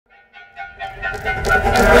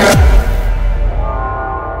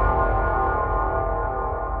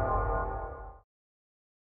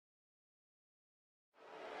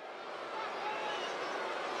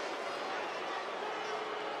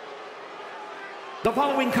The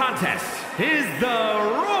following contest is the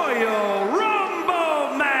Royal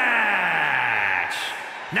Rumble match.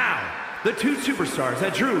 Now, the two superstars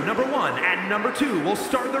that drew number 1 and number 2 will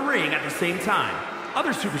start the ring at the same time.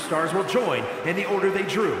 Other superstars will join in the order they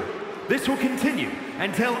drew. This will continue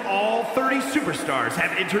until all 30 superstars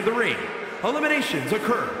have entered the ring. Eliminations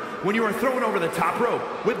occur when you are thrown over the top rope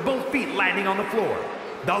with both feet landing on the floor.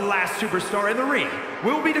 The last superstar in the ring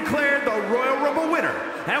will be declared the Royal Rumble winner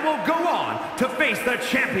and will go on to face the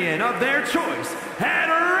champion of their choice at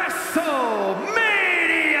WrestleMania!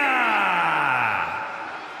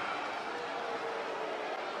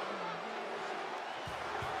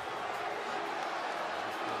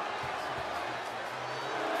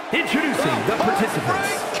 Introducing the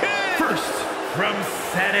participants. First, from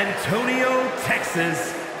San Antonio,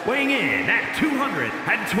 Texas, weighing in at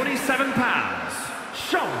 227 pounds,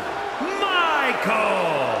 Shawn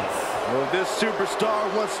Michaels. Well, this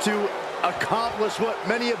superstar wants to accomplish what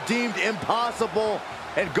many have deemed impossible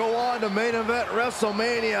and go on to main event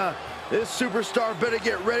WrestleMania. This superstar better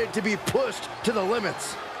get ready to be pushed to the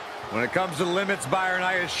limits. When it comes to limits, Byron,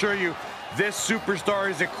 I assure you, this superstar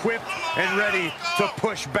is equipped and ready to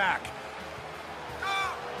push back.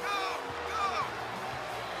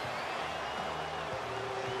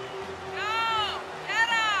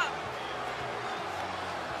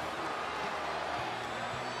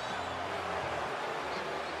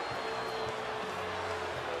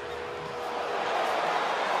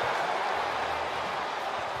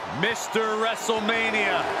 Mr.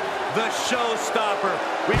 WrestleMania, the showstopper.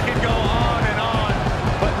 We can go on and on,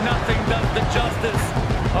 but nothing does the justice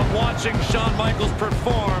of watching Shawn Michaels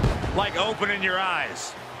perform like opening your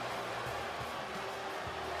eyes.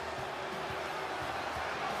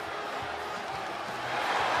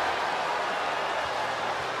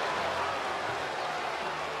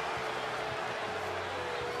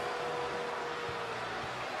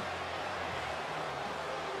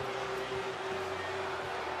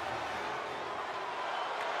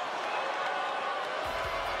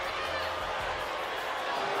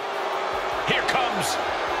 Here comes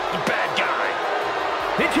the bad guy.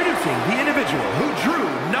 Introducing the individual who drew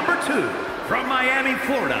number 2 from Miami,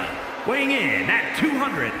 Florida, weighing in at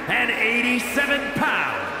 287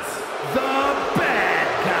 pounds, the bad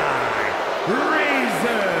guy,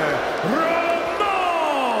 Razor Ramon.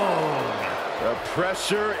 The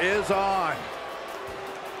pressure is on.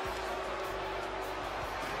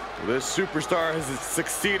 This superstar has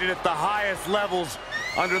succeeded at the highest levels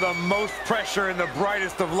under the most pressure in the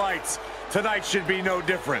brightest of lights. Tonight should be no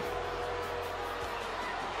different.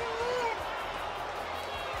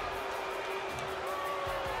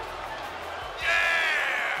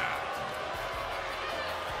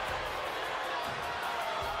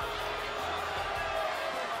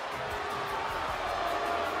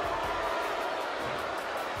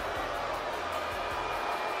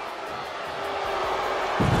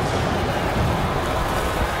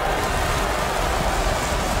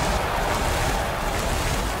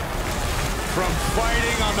 From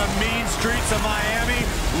fighting on the mean streets of Miami,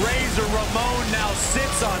 Razor Ramon now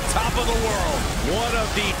sits on top of the world. One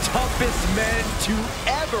of the toughest men to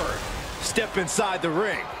ever step inside the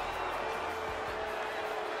ring.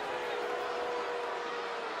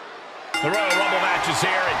 The Royal Rumble match is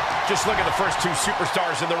here, and just look at the first 2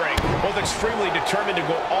 superstars in the ring. Both extremely determined to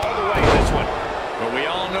go all the way in this one. But we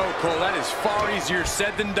all know, Cole, that is far easier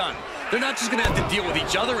said than done. They're not just going to have to deal with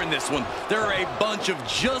each other in this one. There are a bunch of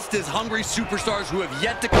just as hungry superstars who have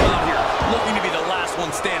yet to come out here looking to be the last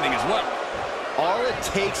one standing as well. All it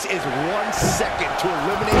takes is 1 second to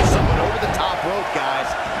eliminate someone over the top rope,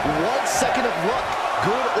 guys. 1 second of luck,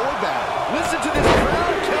 good or bad. Listen to this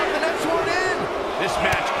crowd count the next one in. This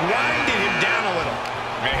match grinded him down a little.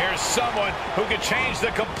 And here's someone who could change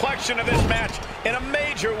the complexion of this match in a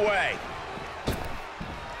major way.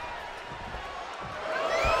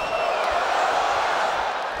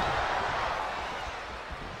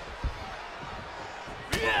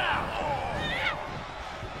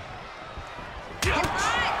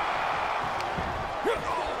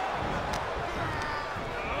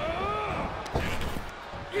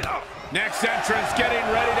 Next entrance getting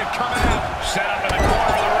ready to come out. Set up in the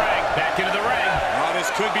corner of the ring. Back into the ring. Oh,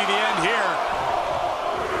 this could be the end here.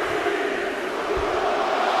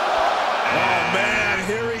 Oh, man,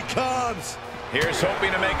 here he comes. Here's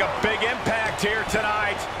hoping to make a big impact here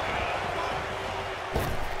tonight.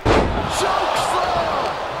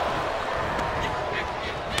 Chokeslam!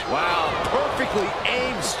 Wow, perfectly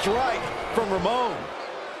aimed strike from Ramon.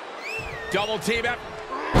 Double team out.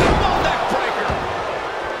 Double neck breaker.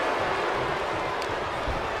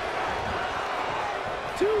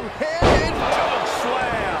 Two-handed Choke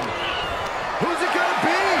slam. Who's it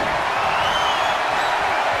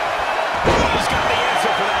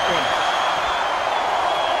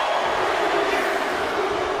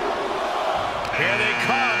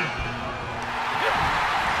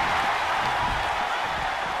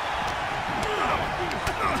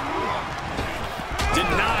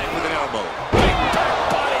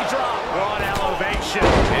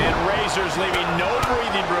There's leaving no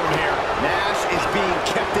breathing room here. Nash is being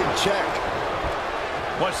kept in check.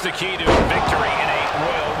 What's the key to victory in a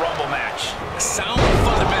Royal Rumble match? Sound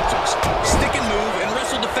fundamentals. Stick and move and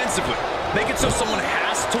wrestle defensively. Make it so someone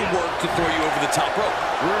has to work to throw you over the top rope.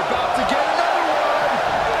 We're about to get another one.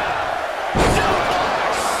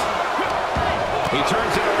 Suplex. He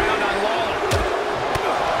turns it around on Lawler.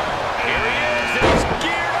 Here he is, and he's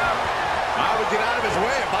geared up. I would get out of his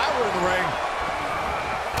way if I were in the ring.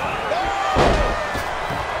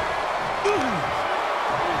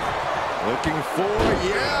 Looking for,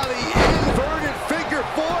 yeah, the inverted figure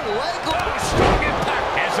four leg lock. Strong impact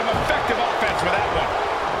and some effective offense with that one.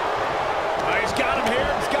 He's got him here.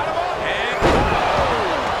 He's got him up. And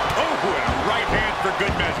and a right hand for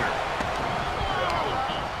good measure.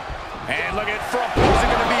 And look at front. Who's it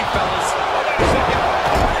going to be, fellas? Oh, wait a second.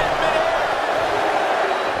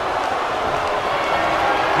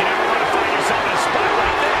 You never want to find yourself in a spot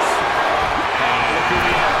like this. Look who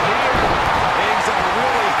we have here. Things are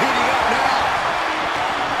really heating up now.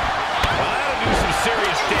 Well, that'll do some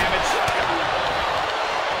serious damage.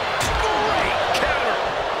 Great counter.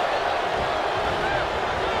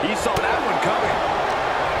 He saw that one coming.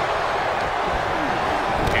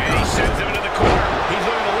 And he sends him into the corner. He's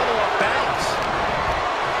looking a little off balance.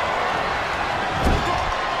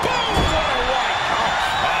 Boom! What a right.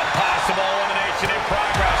 A possible elimination in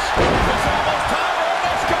progress. It's almost time for our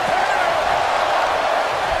next competitor.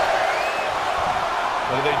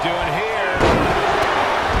 What are they doing here?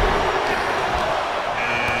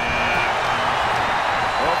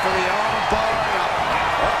 Oh, for the arm bar.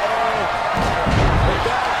 Uh-oh. The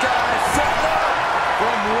bad guy setting up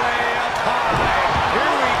from way up high.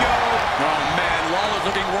 Here we go. Oh, man, Lawler's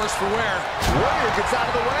looking worse for wear. Warrior gets out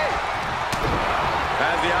of the way.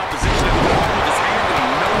 Has the opposition in the corner with his hand, and he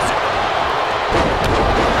knows it.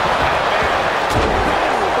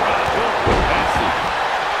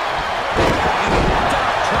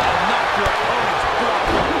 Try to knock your opponent's block.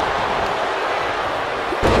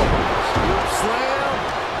 Scoop slam.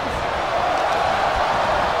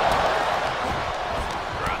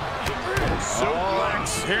 Suplex.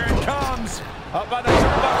 Here it comes. Up by the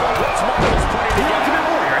turnbuckle. What's Marvel's putting The together? Ultimate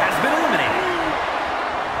Warrior has been eliminated.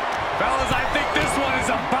 Fellas, I think this one is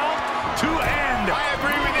about to end. I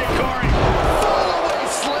agree with you, Corey. Fallaway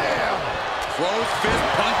slam. Close fist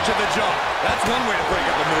punch to the jaw. That's one way to break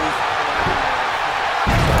up a move.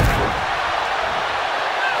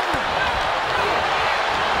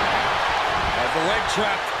 Has the leg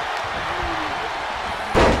trapped.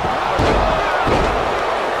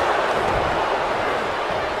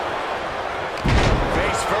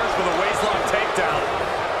 Face first with a waistlock takedown.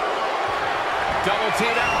 Double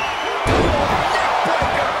teed up. Neck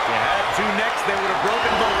breaker. If you had two necks, they would have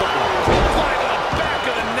broken both of them. Fly to the back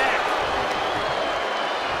of the neck.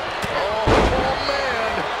 Oh,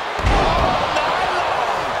 man. All night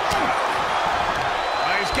long.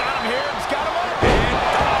 He's got him here. He's got him up.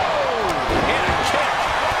 And a kick.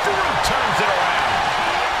 Drew turns it around.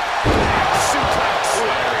 Suplex.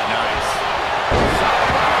 Very nice.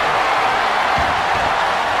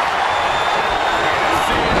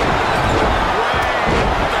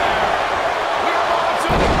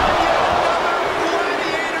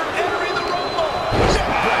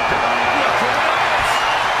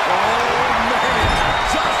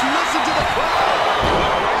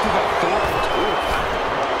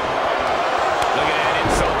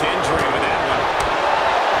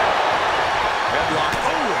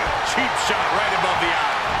 Cheap shot right above the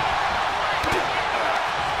eye.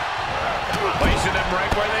 Placing them right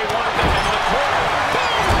where they want them in the corner.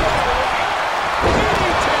 Boom!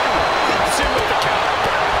 Hits him with the counter.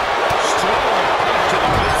 Strong to the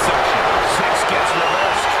midsection. Six gets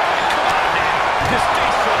reversed. Come on now. This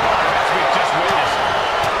tasteful live as we've just witnessed.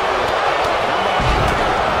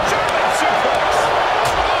 German suplex.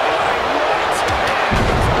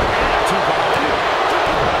 Too violent.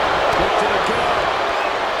 Look to the gut.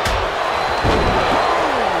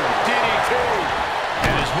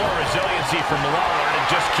 And there's more resiliency from Lawler to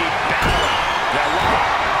just keep battling.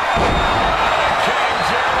 King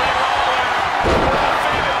Jerry Lawler.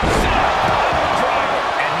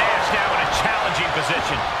 And Nash now in a challenging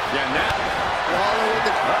position. Yeah, now. Lawler with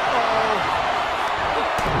the...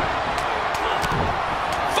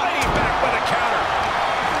 Fighting back with a counter.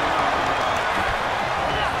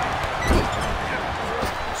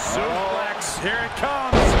 Suplex. Here it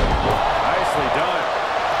comes. Nicely done.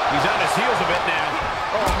 He's on his heels a bit now.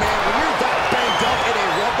 Oh, man, when you're that banged up in a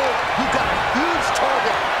rumble, you got a huge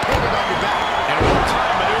target hanging on your back. And a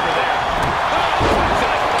well-timed maneuver there. Oh,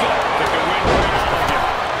 to the gut. That could win right out of him.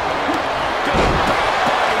 Good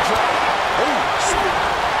body drop. Oh,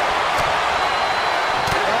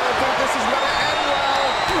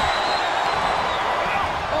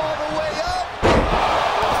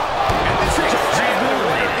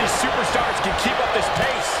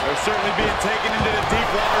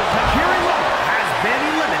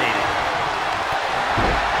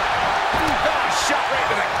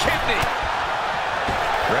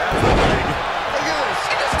 Grabs the leg. Look at this.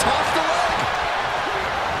 He just tossed the leg.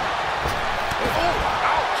 Oh,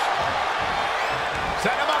 ouch.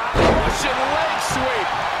 Set him up. Russian leg sweep.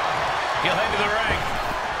 He'll head to the ring.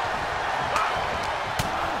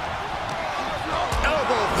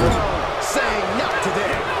 Elbow throw. Saying not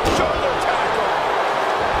today. Shoulder tackle.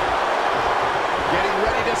 Getting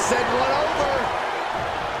ready to send one over.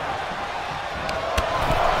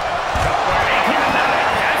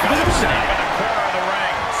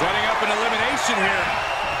 Setting up an elimination here.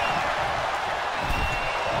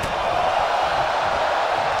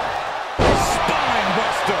 Spine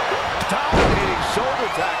buster. Dominating shoulder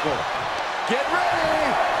tackle. Get ready.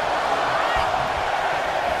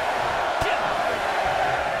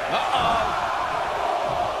 Uh-oh.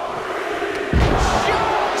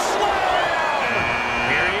 Shock slam.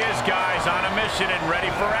 Here he is, guys, on a mission and ready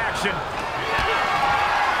for action.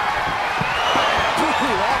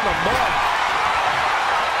 Ooh, on the mark.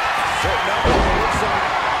 Setting up on the inside.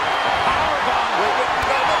 Powerbomb.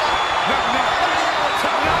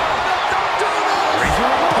 No. Don't do this. Razor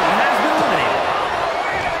Ramon has been eliminated.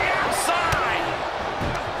 Outside.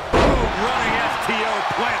 Boom, running FTO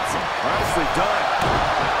plants him. Nicely done.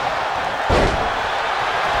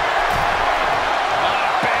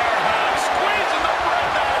 Bear hug, squeezing the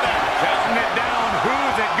breath out of that. Counting it down.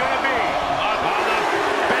 Who's it gonna be?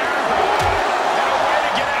 Bear hug. And a way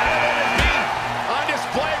to get out of it. On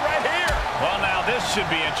display right here. Well, now this should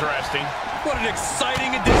be interesting. What an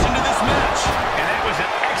exciting addition to this match. And that was an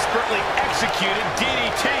expertly executed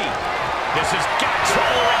DDT. This has got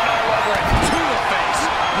trouble written all over it. To the face.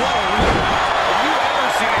 What a win. Have you ever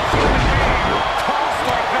seen a human being tossed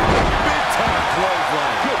like that? Big time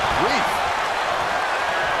clothesline. Good grief.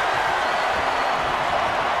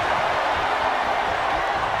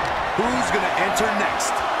 Who's going to enter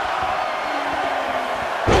next?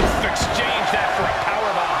 Both exchange that for a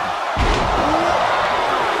powerbomb.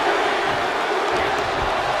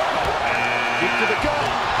 Kick to the gut.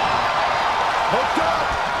 Hooked up.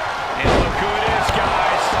 And look who it is,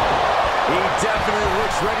 guys. He definitely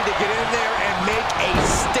looks ready to get in there and make a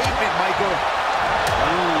statement, Michael.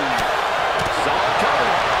 Saw it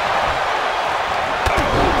coming.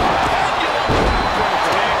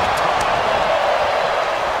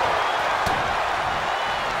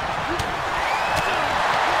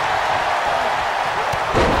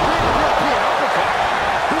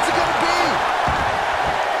 Who's it gonna be?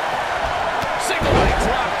 Single leg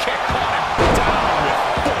drop kick caught him. Down with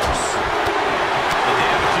force. The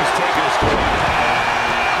damage he's taken is going to be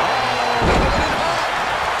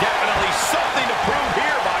definitely something to prove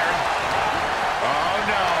here, Byron. Oh,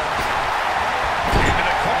 no. Into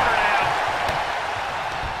the corner now.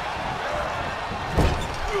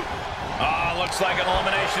 Looks like an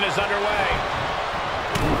elimination is underway.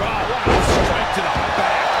 What a strike to the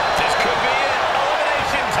back. This could be it.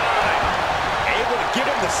 Elimination time. Able to give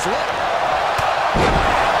him the slip.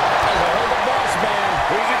 Hello, the boss man.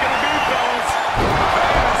 Who's it going to be, fellas?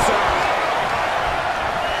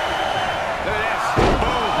 Look at this.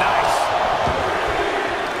 Boom. Nice.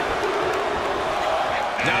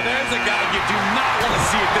 Now there's a guy you do not want to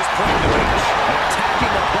see at this point in the match.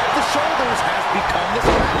 Attacking above the shoulders has become the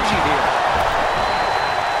strategy here.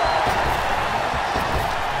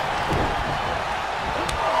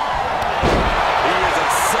 He is a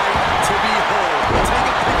sight to behold. Take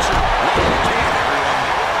a picture while you can, everyone.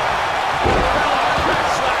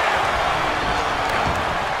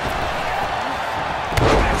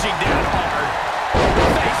 Crashing down hard.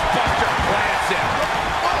 Face buster plants him.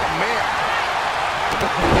 Oh, man.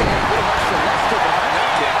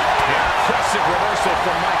 Impressive reversal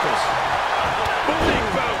from Michaels. Booting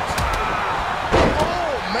boot.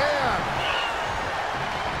 Oh, man.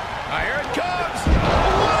 Here it comes.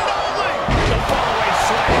 One only. The fallaway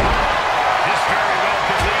slam. This very well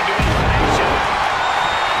could lead to elimination.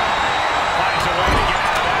 Finds a way to get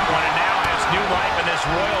out of that one and now has new life in this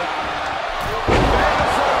Royal.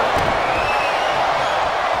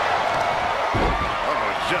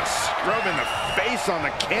 Oh, just scrubbing the face on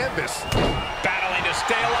the canvas. Battling to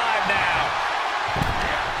stay alive now.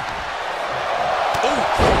 Oh,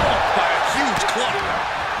 caught by a huge club.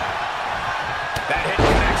 That hit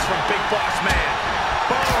connects from Big Boss Man.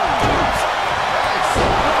 Boom. Nice.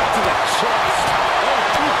 Right to the chest.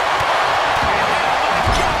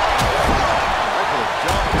 Michael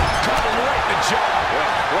jumped. Caught him right in the jaw.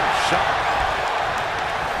 Yeah, what a shot.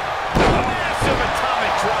 Massive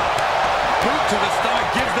atomic drop. Boot to the stomach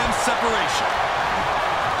gives them separation.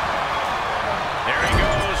 There he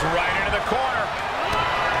goes, right into the corner.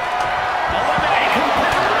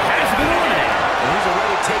 Has been eliminated. And he's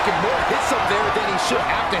already taken more hits up there than he should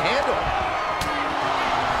have to handle.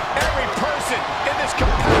 Every person in this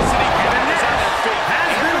capacity is on their feet.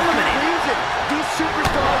 Has been eliminated. These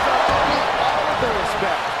superstars are earning all of their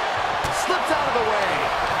respect. Slips out of the way.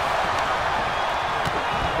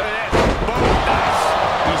 Look at this. Boom. Nice.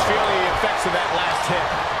 He's feeling the effects of that last hit.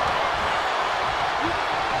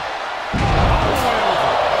 All the way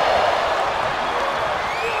over.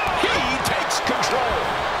 He takes control.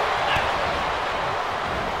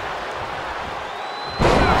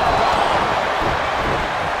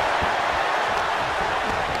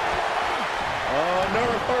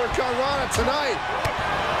 Tonight,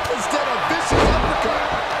 instead of vicious uppercut.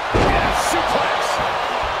 Yeah, suplex.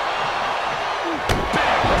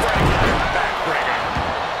 Backbreaker.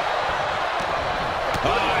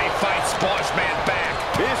 Oh, he fights Boss Man back.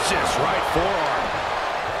 Vicious right forearm.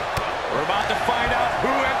 We're about to find out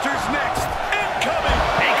who enters next. Incoming.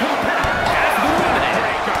 A competitor has been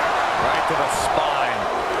eliminated. Right to the spine.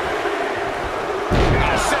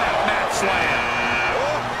 A set up mat slam.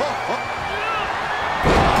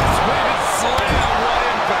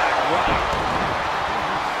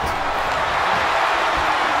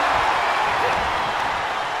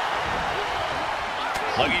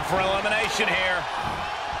 Looking for elimination here.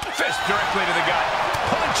 Fist directly to the gut.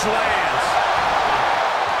 Punch lands.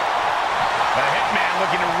 The Hitman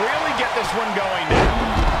looking to really get this one going now.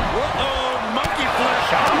 Uh-oh, monkey flesh.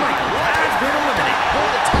 Shawn Michaels has been eliminated.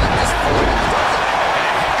 Boy, the time is flying, doesn't it? And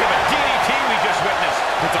a heck of a DDT we just witnessed.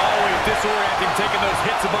 It's always disorienting taking those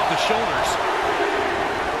hits above the shoulders.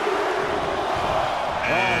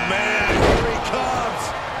 Oh, man, here he comes.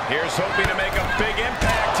 Here's hoping to make a big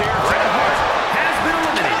impact here. Bret Hart has been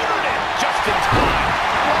eliminated. Just in time.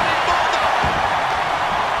 Running Bulldog.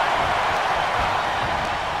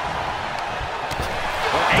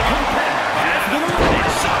 A competitor has been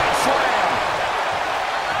eliminated. Side slam.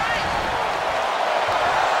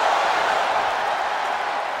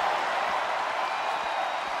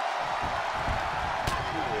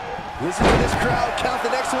 Listen to this crowd count the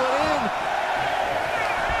next one in.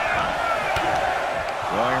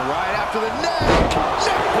 Going right after the neck.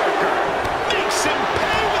 Neckbreaker. Makes him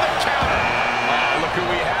pay with a counter. Oh, look who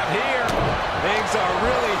we have here. Things are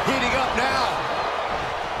really heating up now.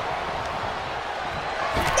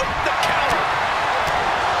 The counter.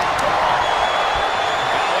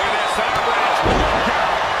 Oh, look at this. Arm wrench. Look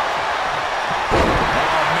out.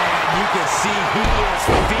 Oh, man, you can see he is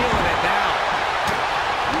feeling it now.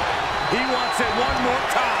 He wants it one more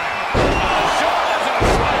time. Shoulders and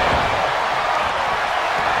a slam.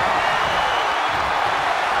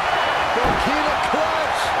 Coquina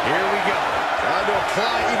clutch. Here we go. Trying to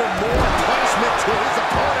apply even more punishment to his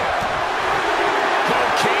opponent.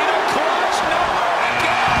 Coquina clutch. No.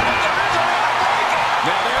 Again.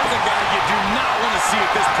 Now there's a guy you do not want to see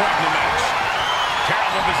at this point in the match.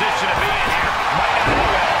 Terrible position to be in here. Might not do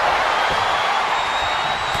it.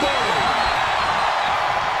 Boom.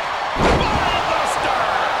 Buster.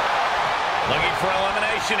 Looking for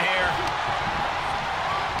elimination here.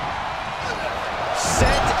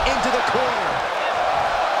 Sent into the corner.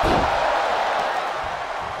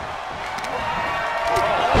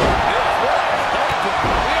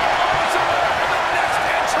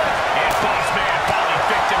 And Boss Man falling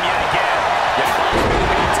victim yet again. Yeah, Boss Man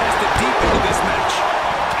being tested deep into this match.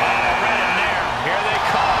 Right in there. Here they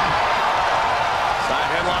come. Side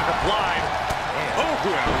headlock applied. Oh,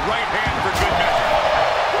 and a right hand for good measure.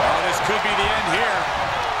 Oh, this could be the end here.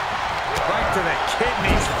 Right to the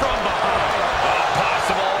kidneys from behind.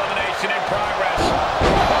 Possible elimination in progress.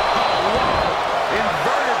 Oh, wow.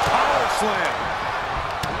 Inverted power slam.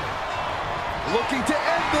 Looking to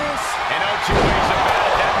end this. And no two ways about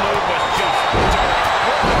it. That move was just dirty.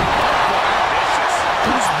 Vicious.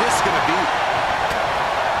 Who's this going to be?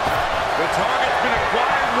 The target's been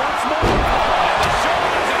acquired once more. And the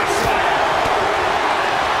shoulders and a slam.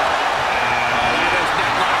 Look at this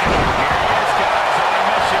neck locking up. Here he is, guys, on a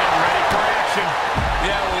mission and ready for action.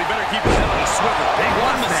 Yeah, well, he better keep his head on a swivel.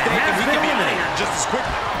 One mistake and he can be out of here just as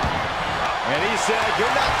quickly. And he said,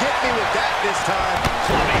 you're not getting me with that this time.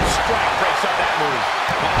 Clubbing strike breaks up that move.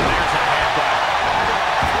 Oh, there's a headbutt.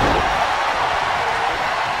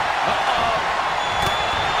 Uh-oh.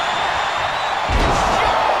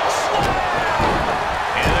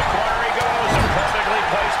 Into the corner he goes. A perfectly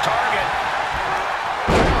placed target.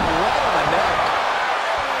 Right on the neck.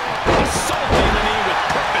 Assaulting the knee with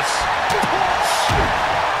purpose.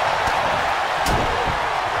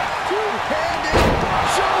 Two-handed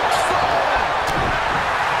choke slam.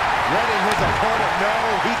 Letting his opponent know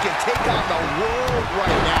he can take on the world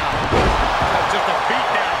right now. Just a beat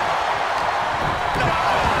down. No,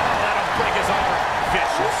 that'll break his arm.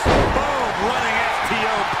 Vicious. Boom, running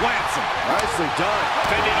FTO plants him. Nicely done.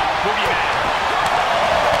 Fending off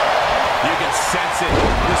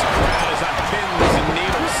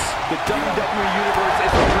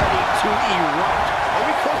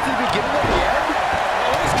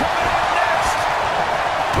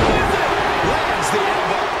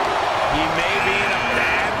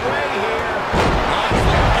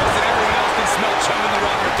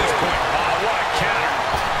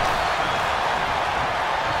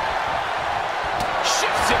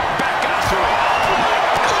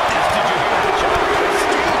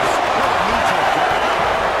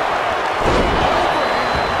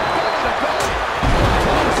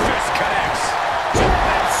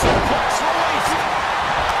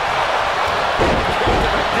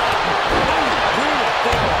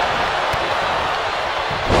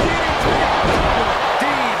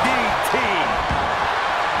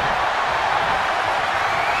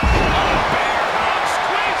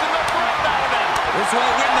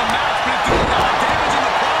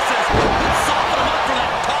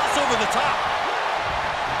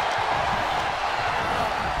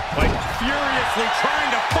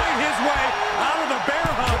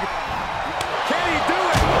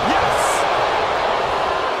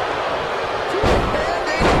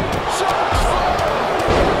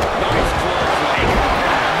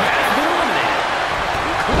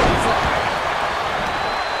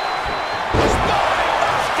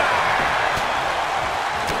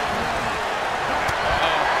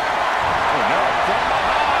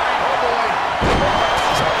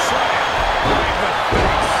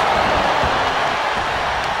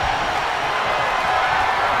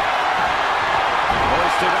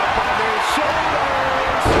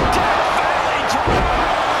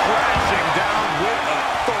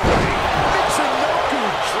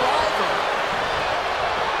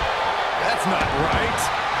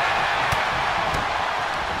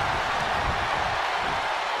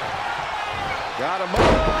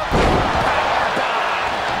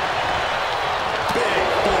Big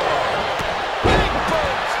blow. Big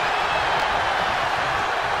boot.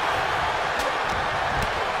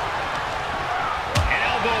 An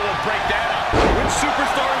elbow will break down. Which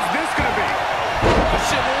superstar is this going to be?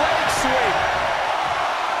 Russian leg sweep.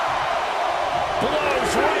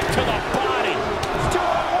 Blows right to the body. It's 2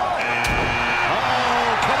 on 1. Oh,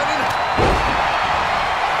 coming in.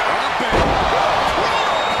 Up and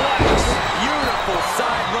plex. Beautiful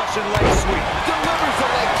side Russian leg sweep. Delivers the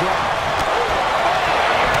leg drop.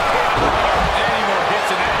 Any more hits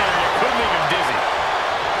in that area could leave him dizzy.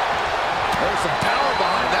 There's some power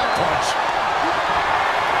behind that punch.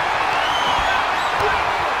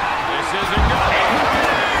 This isn't good.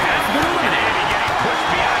 And Andy getting pushed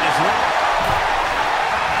beyond his limit.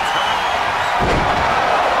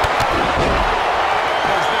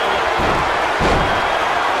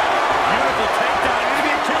 Beautiful takedown into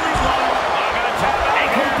the Achilles line. I'm gonna tap out. A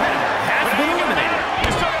competitor has been eliminated.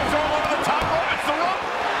 He's trying to throw him over the top rope. It's the rope.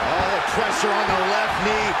 Oh, the pressure on the left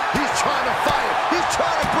knee. He's trying to fight it. He's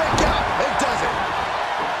trying to break out and does it.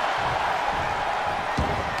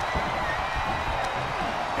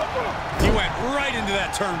 He went right into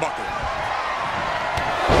that turnbuckle.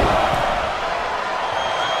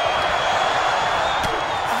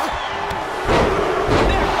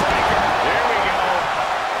 There we go.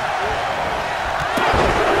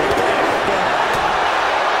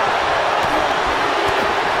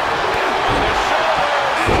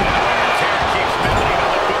 Terror keeps building on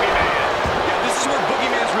the boogeyman. Yeah, this is where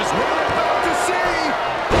Boogeyman's risk. About to see.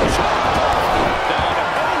 Down to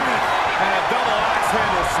Boogie. And a double axe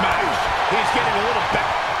handle smash. He's getting a little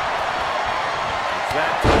back. It's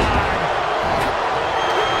that time.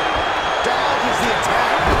 Dodges the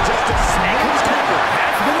attack. Just a smooth cover.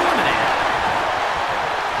 Has been eliminated.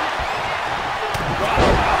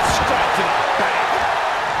 Straight to the back.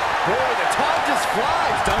 Boy, the time just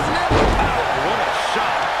flies, doesn't it? What a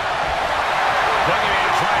shot.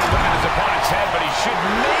 Boogeyman trying to win his opponent's head, but he should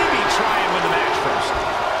maybe try and win the match first.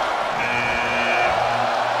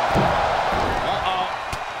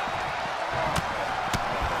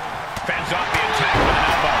 Fends off the attack with an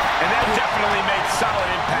elbow. And that definitely made solid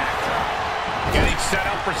impact. Getting set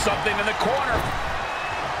up for something in the corner.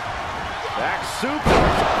 Back suplex.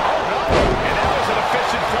 Oh, no. And that was an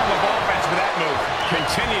efficient form of offense with that move.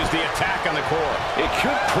 Continues the attack on the core. It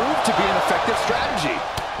could prove to be an effective strategy.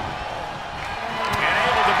 And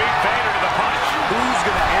able to beat Vader to the punch. Who's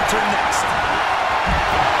going to enter next?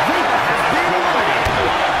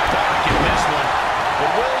 Dark in this one. But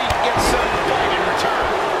will he get something done in return?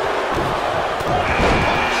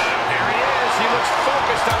 There he is. He looks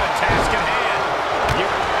focused on the task at hand.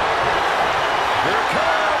 Here it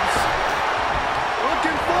comes.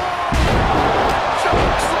 Looking for.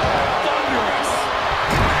 Thunderous.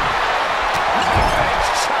 Edge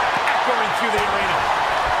chop echoing through the arena.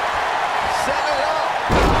 Set it up.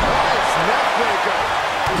 Nice neck breaker.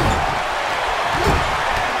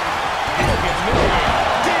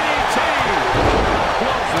 DDT.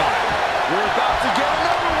 Clothesline. We're about to get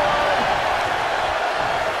another one.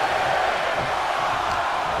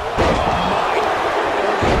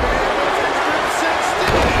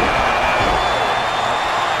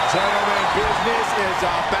 Gentlemen, business is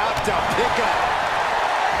about to pick up.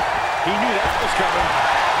 He knew that was coming.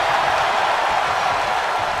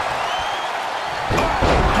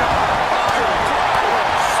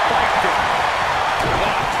 Spiked it.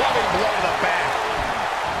 What a clubbing blow to the back.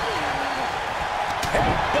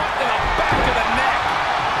 Headbutt to the back of the neck.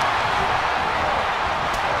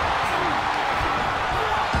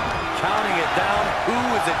 Counting it down. Who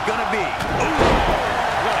is it going to be?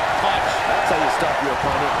 What a punch. That's how you stop your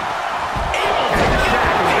opponent.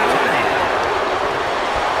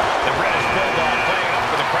 The British Bulldog playing up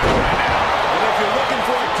for the crowd right now. And if you're looking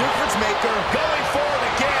for a difference maker, Going for it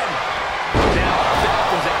again. Now, that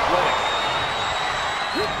was athletic.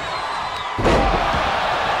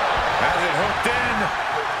 Has it hooked in.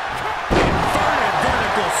 Inverted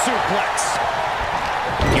vertical suplex.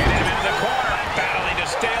 Get him into the corner. Battling to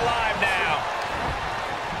stay alive now.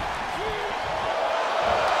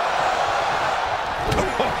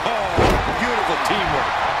 Beautiful teamwork.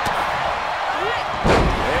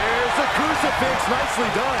 there's the crucifix. Nicely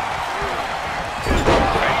done.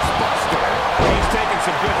 Face buster. He's taking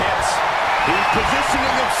some good hits. He's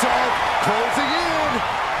positioning himself, closing in.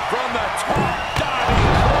 From the top,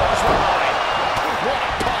 diving clothesline. What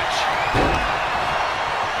a punch.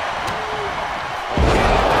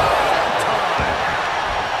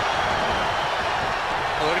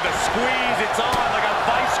 Look at the squeeze. It's on like a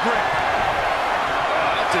vice grip.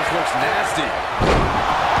 That just looks nasty.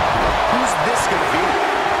 Who's this going to be?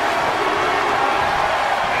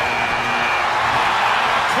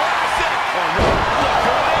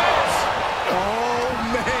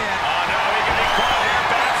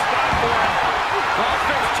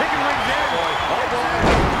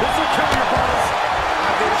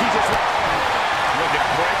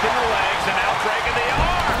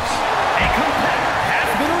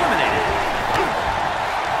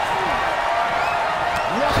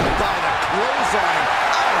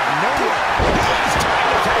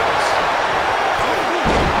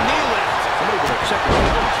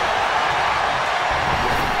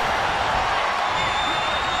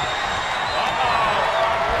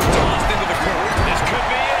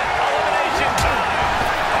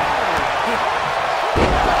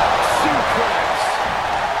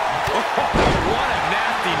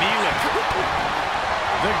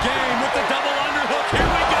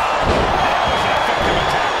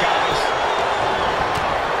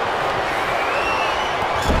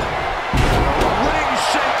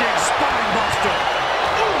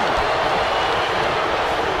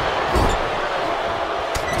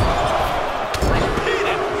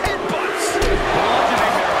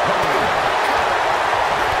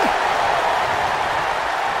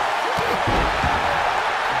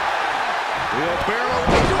 barrel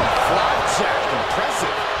into a flapjack.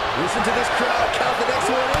 Impressive. Listen to this crowd count the next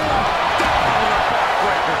one in. Down on the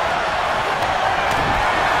backbreaker.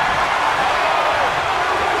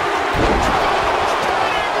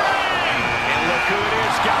 And look who it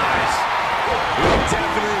is, guys. He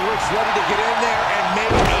definitely looks ready to get in there and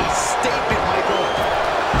make a statement, Michael.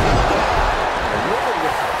 Delivered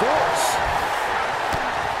with force.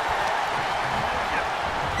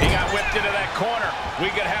 He got whipped into that corner. We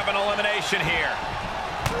could have an elimination here.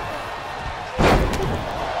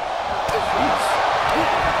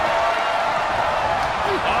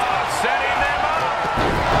 Oh, setting them up.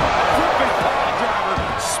 Big power driver.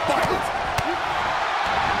 Spiked.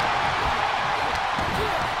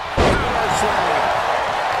 Power slam.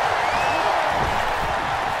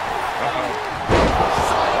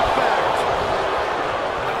 Side effect.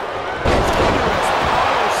 Thunderous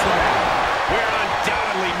power slam. We're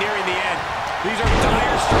undoubtedly nearing the end. These are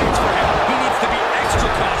dire straits for him. He needs to be extra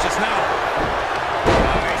cautious now.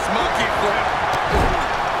 Nice monkey flip.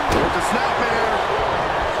 With the snapmare.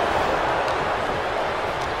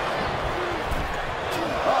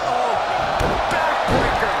 Uh-oh.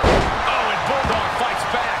 Backbreaker. Oh, and Bulldog fights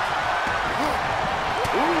back.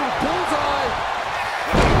 Ooh, bullseye.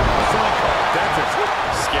 Dentist.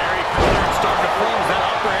 Scary corner starting to form. That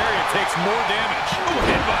upper area takes more damage. Ooh,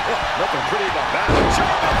 headbutt. Nothing pretty about that.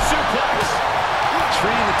 German suplex.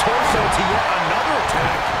 Treating the torso to yet another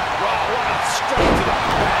attack. Oh, what a straight to the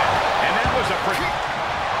back. And that was a pretty...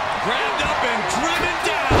 Grabbed up and driven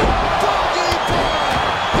down. Doggy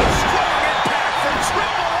bomb. Strong impact from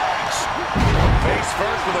Triple H. Face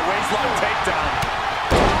first with a waistlock takedown.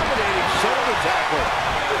 Dominating shoulder tackle.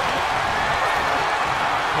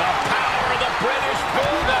 The power of the British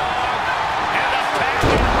Bulldog. And a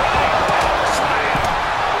passing right power slam.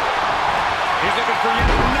 He's looking for yet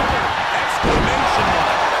another exclamation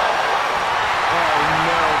mark. Oh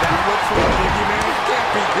no, that looks like a biggie, man. It can't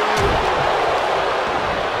be good.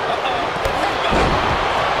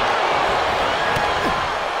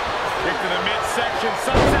 Kick to the midsection,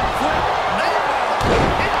 sunset flip.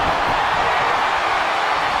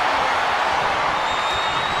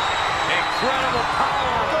 Incredible power.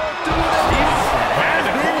 Has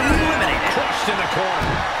been eliminated. Crushed in the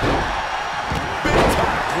corner. Big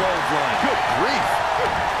time clothesline. Good grief.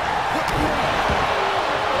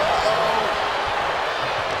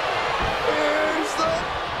 Here's the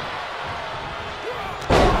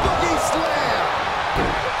boogie slam.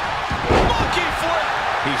 Monkey flip.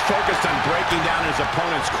 He's focused on breaking down his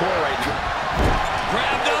opponent's core right now.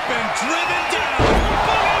 Grabbed up and driven down.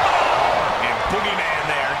 And Boogeyman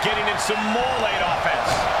there, getting in some more late offense.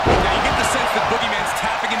 Now you get the sense that Boogeyman's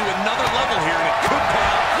tapping into another level here, and it could pay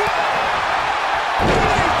off.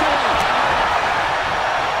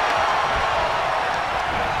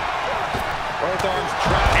 Both arms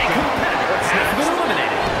trapped. A competitor has been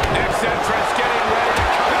eliminated. Next entrance getting ready to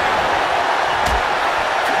come in.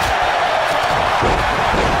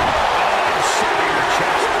 Oh, shattering the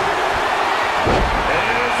chest.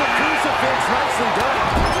 There's a crucifix. Nicely done.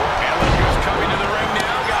 And look who's coming to the ring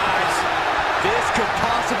now, guys. This could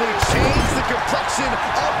possibly change the complexion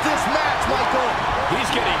of this match, Michael.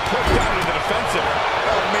 He's getting pushed out into the defensive.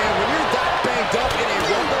 Oh, man, when you're that banged up in a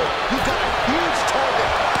rumble, you've got a huge target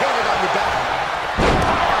painted on your back.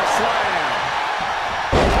 Power slam.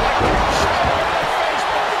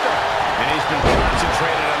 And he's been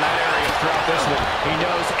concentrated on that area throughout this one. He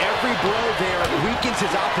knows every blow there weakens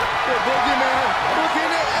his opponent. The Boogeyman looking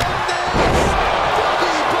to end this.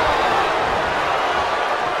 Boogie bomb.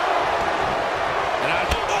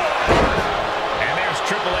 And there's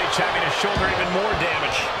Triple H having to shoulder even more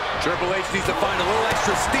damage. Triple H needs to find a little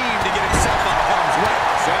extra steam to get himself out of harm's way.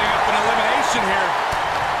 Setting up an elimination here.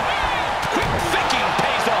 Quick thinking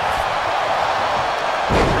pays off.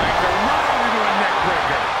 Cranked around into a neck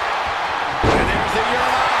breaker. And there's the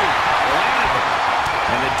Uranagi. Landed it.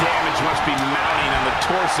 And the damage must be mounting on the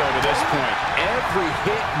torso to this point. Every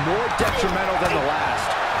hit more detrimental than the last.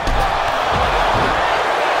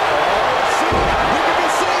 We could be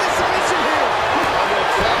seeing a submission here. Will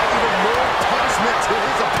apply even more punishment to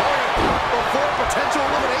his opponent before potential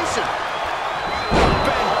elimination. Up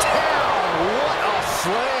and down. What a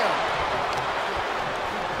slam.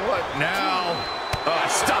 What now?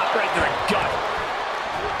 Stop right to the gut.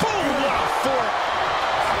 Boom, what a fork.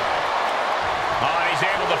 Oh, he's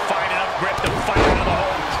able to find enough grip to fight out of the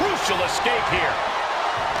hole. Crucial escape here.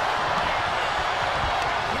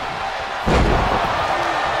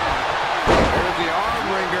 There's the arm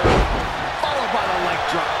wringer, followed by the leg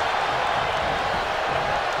drop.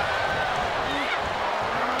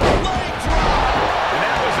 Leg drop! And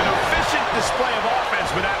that was an efficient display of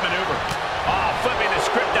offense with that maneuver. Oh,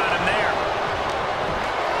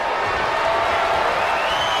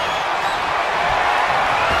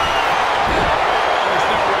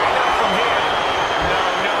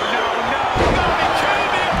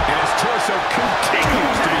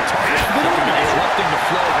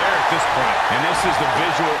 This is the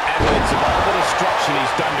visual evidence of all the destruction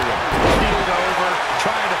he's done to him. Keeled over,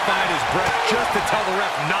 trying to find his breath just to tell the ref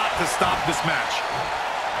not to stop this match.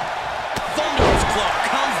 Thunderous club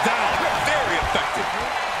comes down. Very effective.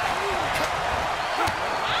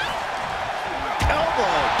 Elbow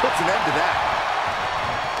puts an end to that.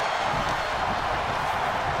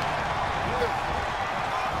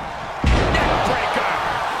 Neckbreaker.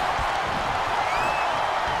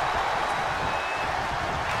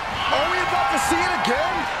 Are we about to see it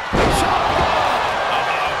again?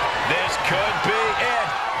 This could be it.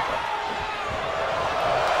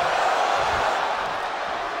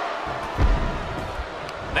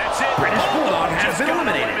 That's it. British Bulldog has just been got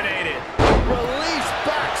eliminated. Release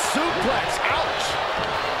back suplex. Ouch.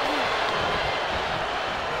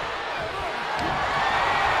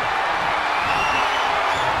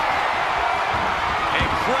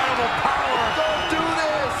 Incredible power. Don't do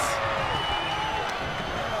this.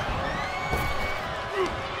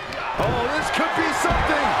 Oh, this could be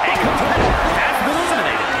something. A competitor has been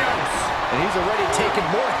eliminated. And he's already taken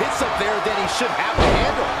more hits up there than he should have to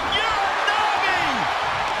handle.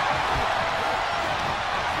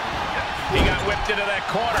 He got whipped into that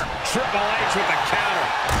corner. Triple H with the counter.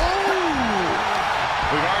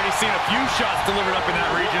 We've already seen a few shots delivered up in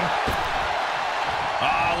that region.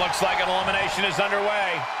 Looks like an elimination is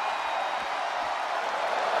underway.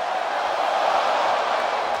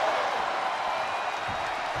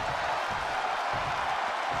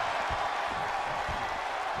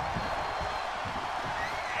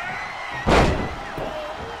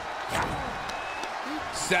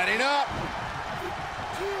 Setting up.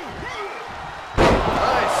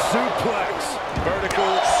 Nice suplex.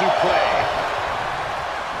 Vertical suplex.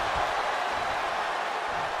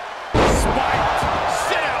 Spiked.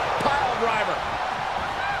 Sit out. Pile driver.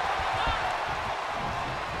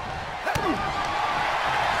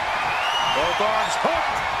 Both arms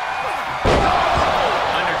hooked.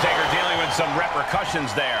 Undertaker dealing with some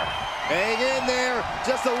repercussions there. Hang in there.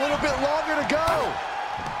 Just a little bit longer to go.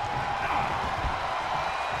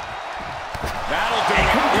 That'll do A it.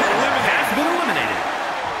 competitor has been eliminated.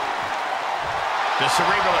 The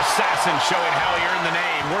cerebral assassin showing how he earned the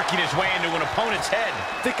name, working his way into an opponent's head.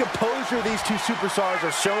 The composure these two superstars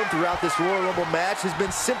are shown throughout this Royal Rumble match has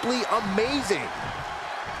been simply amazing.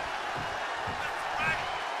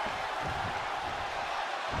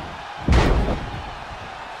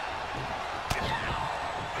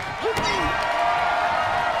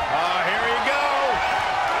 Here you go.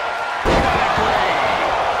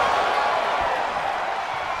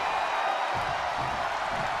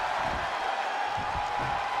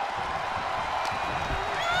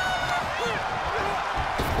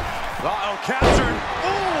 Uh-oh, captured.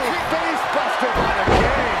 Ooh, face buster by the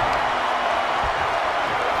game.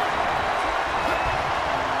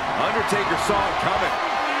 Undertaker saw it coming.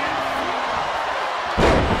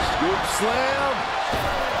 Scoop slam.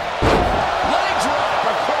 Leg drop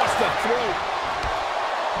across the throat.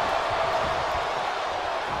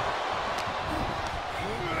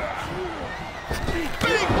 Big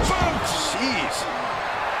boot. Jeez.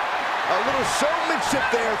 A little showmanship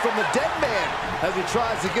there from the dead man as he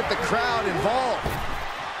tries to get the crowd involved.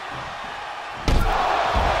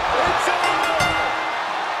 It's over!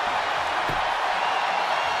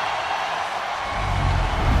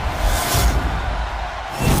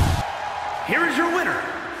 Here is your winner.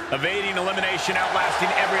 Evading elimination, outlasting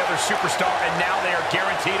every other superstar, and now they are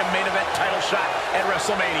guaranteed a main event title shot at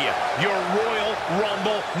WrestleMania. Your Royal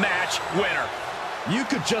Rumble match winner. You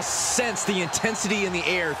could just sense the intensity in the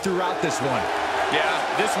air throughout this one.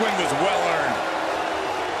 Yeah, this win was well earned.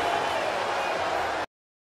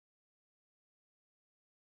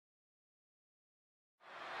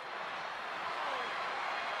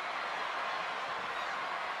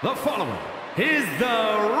 The following is the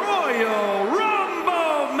Royal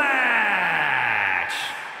Rumble match.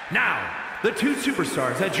 Now, the two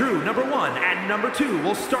superstars that drew number 1 and number 2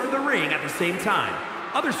 will start the ring at the same time.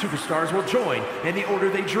 Other superstars will join in the order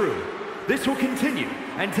they drew. This will continue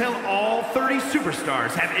until all 30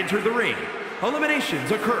 superstars have entered the ring.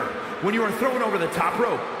 Eliminations occur when you are thrown over the top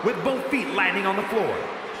rope with both feet landing on the floor.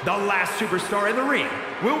 The last superstar in the ring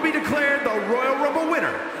will be declared the Royal Rumble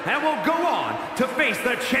winner and will go on to face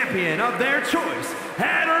the champion of their choice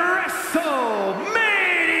at WrestleMania!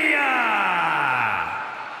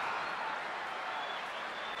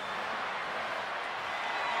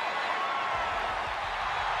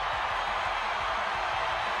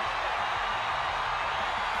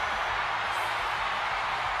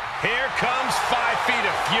 Here comes 5 Feet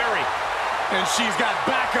of Fury. And she's got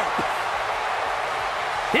backup.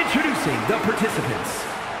 Introducing the participants.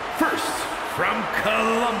 First, from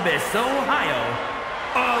Columbus, Ohio,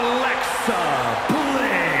 Alexa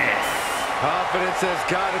Bliss. Confidence has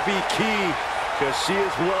got to be key, because she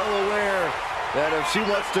is well aware that if she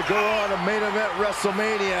wants to go on to main event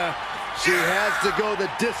WrestleMania, she has to go the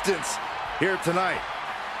distance here tonight.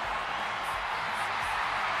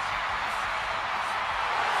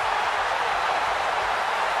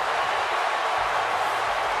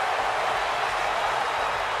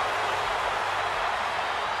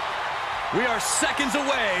 We are seconds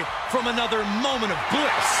away from another moment of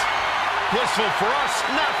bliss. Blissful for us,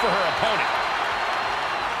 not for her opponent.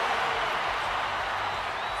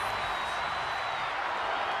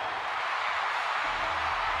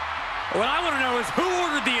 What I want to know is who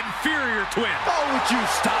ordered the inferior twin? Oh, would you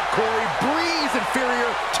stop, Corey? Breeze inferior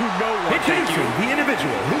to no one. Introducing the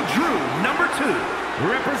individual who drew number 2,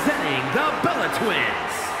 representing the Bella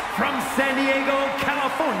Twins, from San Diego,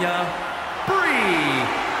 California, Brie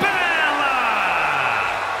Bella.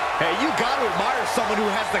 Hey, you got to admire someone who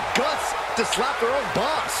has the guts to slap their own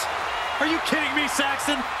boss. Are you kidding me,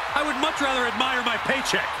 Saxton? I would much rather admire my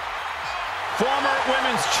paycheck. Former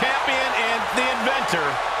women's champion and the inventor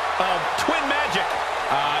of Twin Magic.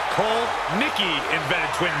 Cole, Nikki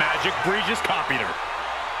invented Twin Magic. Bree just copied her.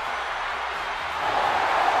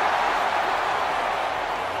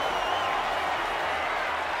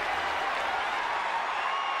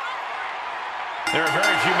 There are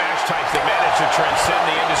very few match types that manage to transcend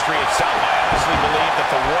the industry itself. I honestly believe that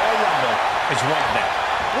the Royal Rumble is one of them.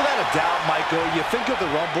 Without a doubt, Michael, you think of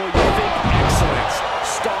the Rumble, you think excellence,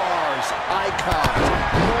 stars, icons,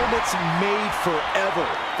 moments made forever.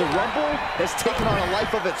 The Rumble has taken on a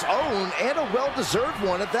life of its own, and a well-deserved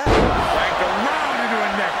one at that. Banked around into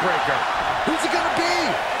a neck breaker. Who's it gonna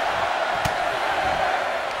be?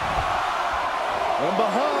 From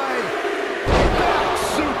behind, back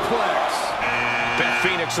suplex. Beth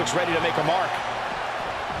Phoenix looks ready to make a mark.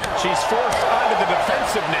 She's forced onto the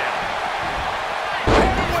defensive now.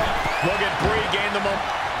 Look at Brie gain the moment.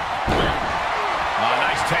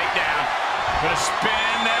 Nice takedown. Gonna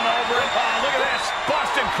spin them over. Oh, look at this.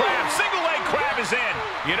 Boston Crab. Single leg crab is in.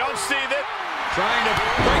 You don't see that? Trying to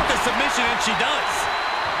break the submission, and she does.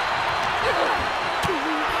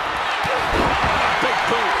 Big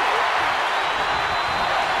boot.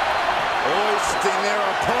 Hoisting their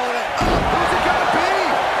opponent up. Who's it gonna be?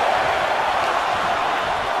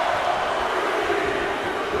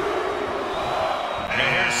 And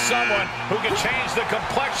here's someone who can change the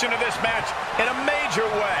complexion of this match in a major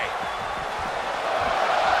way.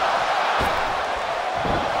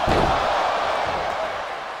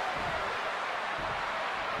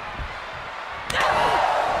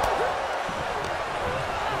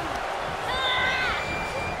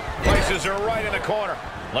 Places her right in the corner.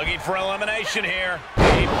 Looking for elimination here.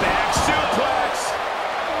 A back suplex.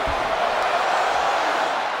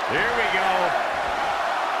 Here we go.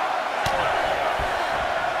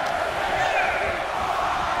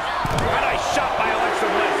 A nice shot by Alexa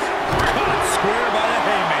Bliss. Caught square by the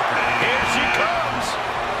haymaker. Here she comes.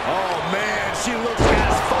 Oh, man, she looks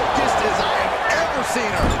as focused as I have ever seen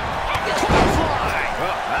her. Clothesline.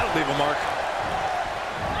 Well, that'll leave a mark.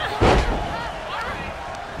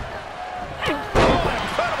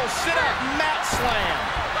 Sit-out mat slam.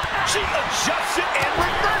 She adjusts it and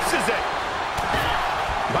reverses it.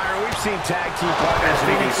 Byron, we've seen tag team partners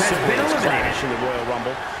in these singles clash in the Royal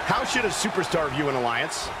Rumble. How should a superstar view an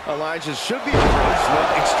alliance? Alliances should be approached with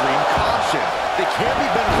extreme caution. They can be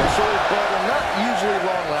beneficial, but are not usually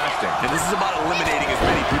long-lasting. And this is about eliminating as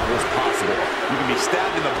many people as possible. You can be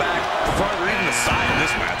stabbed in the back, front, or even the side in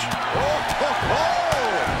this match. Oh, ho, ho.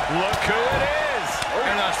 Look who it is.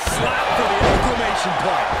 And a slap for the exclamation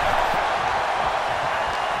point.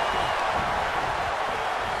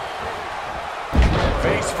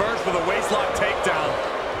 Face first with a waistlock takedown.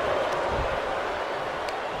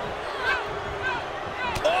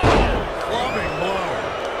 Clubbing blow.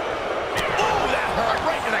 Oh, that hurt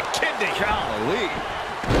right in the kidney. Golly.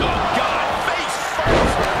 Oh, God. Face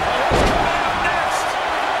first. Who's coming up next?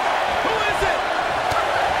 Who is it?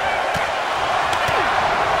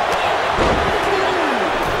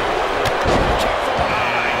 Kick from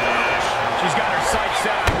behind. Gosh. She's got her sights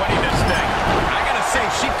set on winning this thing. I gotta say,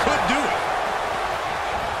 she could do it.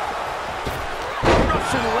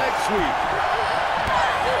 Russian leg sweep.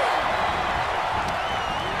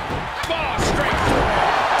 Oh, straight through.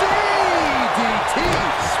 DDT.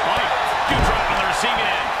 Spike. You drop on the receiving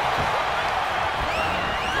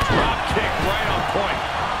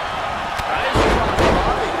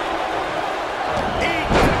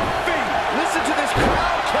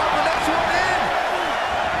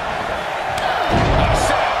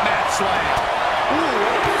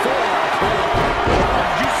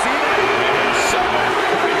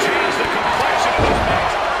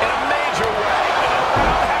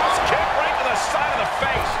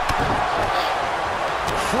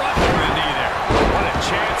crushed her in the knee there. What a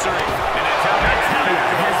chancery. And Natalya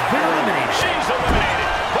has been eliminated. She's eliminated.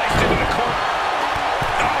 Placed into the corner.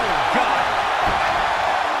 Oh, God.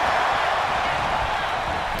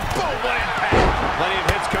 Boom, what impact. Plenty of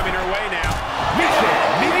hits coming her way now. Michigan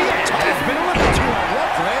has been eliminated.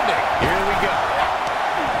 Rough landing. Here we go.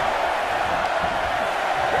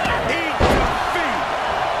 Eat defeat.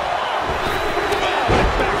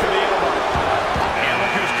 Back to the elbow. And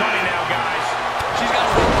look who's coming now, guys. She's got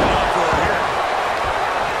a work cut out for her here.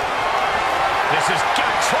 This has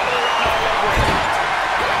got trouble written all over it.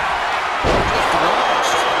 Just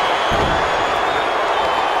launched.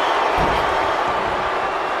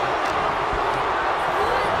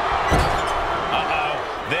 Uh-oh.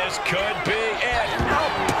 This could be it. Oh,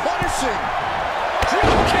 punishing.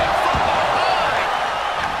 Drop kick from behind.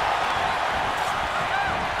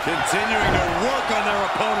 Continuing to work on their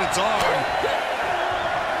opponent's arm.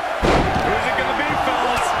 Who's it going to be,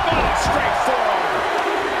 fellas? Oh, straight forearm.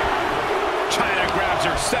 China grabs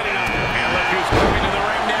her, setting up. And look who's coming to the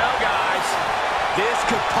ring now, guys. This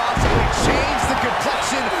could possibly change the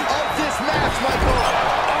complexion of this match, Michael.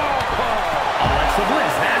 Alexa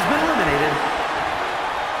Bliss has been eliminated.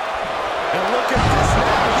 And look at this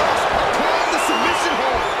now. Yes, applying the submission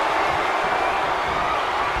hold.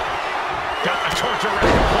 Got the torture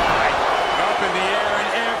rack applied. Up in the air, and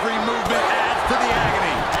every movement adds to the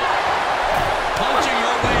agony. Punching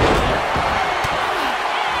her way out.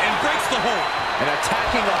 And breaks the hold. And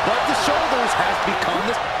attacking above the shoulders has become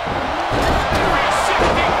the...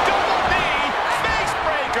 360 double knee face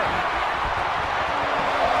breaker.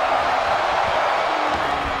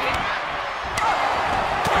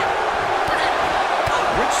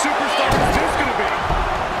 Which superstar is this going to be?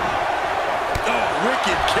 Oh,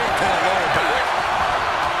 wicked kick to the lower back.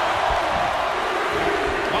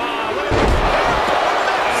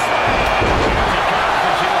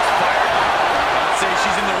 I'd say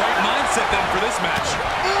she's in the right mindset then for this match.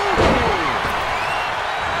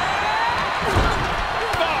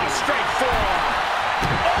 Straight forearm.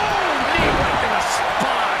 Oh, knee right to the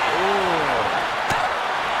spine.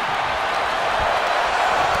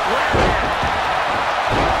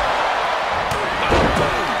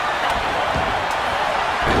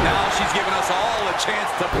 And now she's giving us all a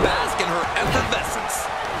chance to bask in her effervescence.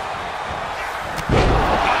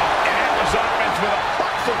 And that was offense with a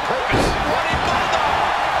hurtful purpose. Running bulldog.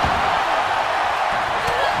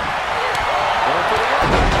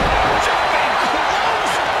 Jumping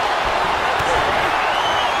close.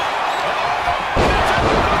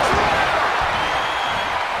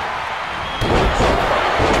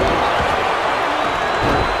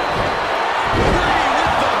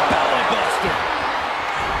 With the belly buster.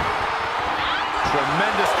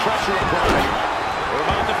 Tremendous pressure applied. We're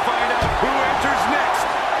about to find out who enters next.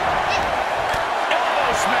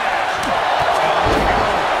 Elbow smash.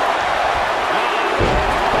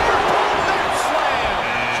 Slam.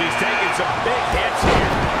 She's taking some big hits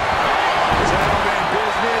here. Gentlemen,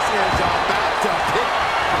 business is about to pick.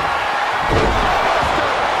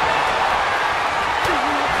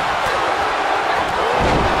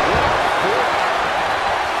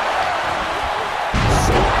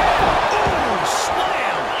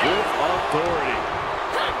 Slam. With authority.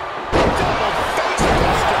 Double face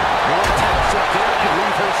buster. More attacks up there can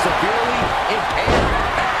leave her so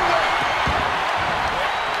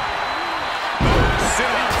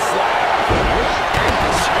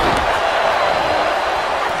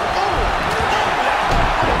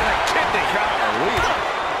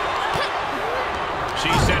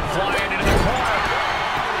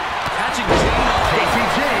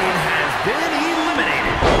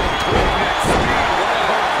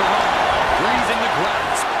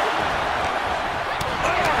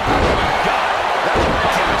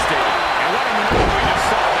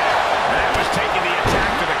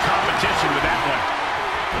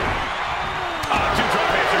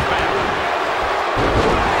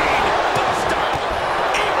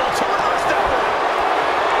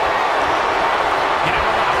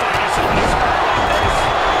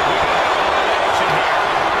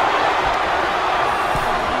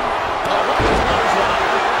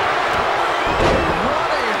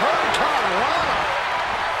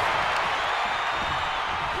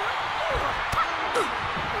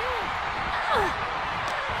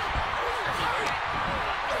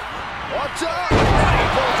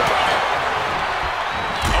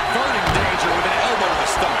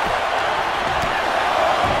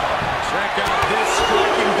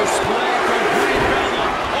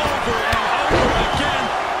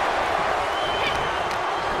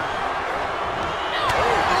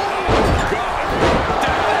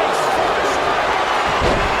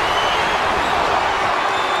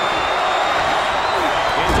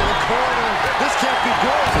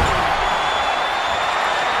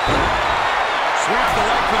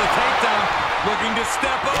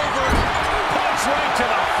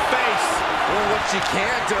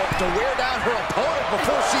to wear down her opponent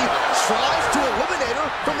before she tries to eliminate her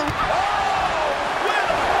from the...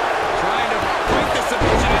 Trying to break the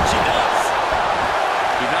submission, and she does.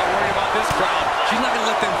 She's not worried about this crowd. She's not going to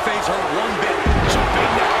let them phase her one bit.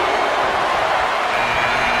 Jumping down.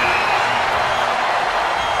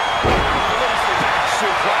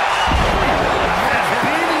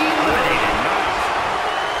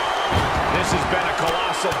 This has been a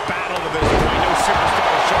colossal battle to this point. No superstar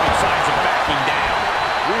is showing signs of backing down.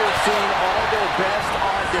 We are seeing all their best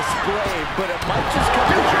on display, but it might just come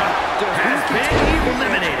down to who has can been take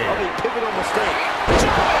eliminated. of a pivotal mistake.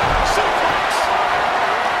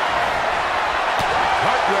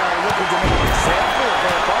 Hardware looking to make an example of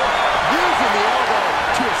their opponent, using the elbow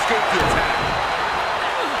to escape the attack.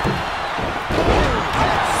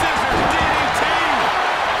 Scissors DDT.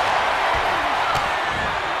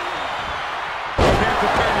 Can't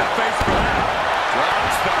prepare your face for that.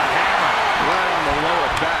 Drops the hammer. Right on the lower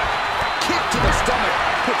back. Kick to the stomach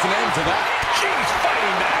puts an end to that. She's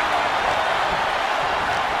fighting back.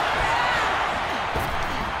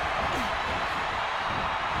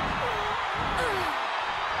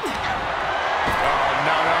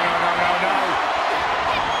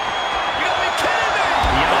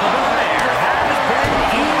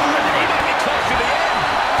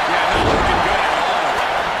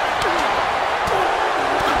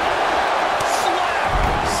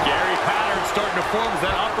 Forms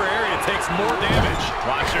that upper area takes more damage.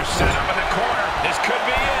 Watch her set up in the corner. This could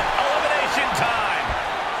be it. Elimination time.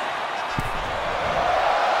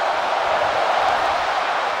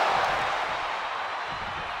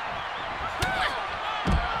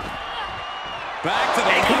 Back to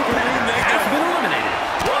the locker room they has go. been eliminated.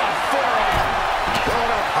 What a forearm.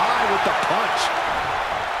 Going up high with the punch.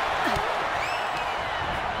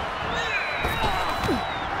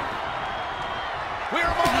 We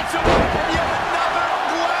are moments away from yet another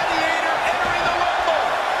gladiator entering the Rumble.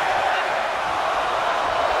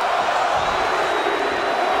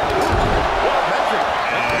 What a metric.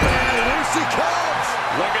 Oh, man, here she comes.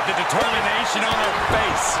 Look at the determination on her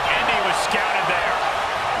face. Indy was scouted there.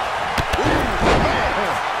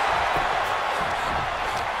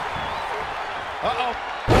 Uh-oh.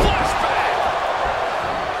 Flashback.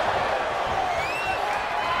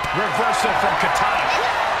 Reversal from Katana.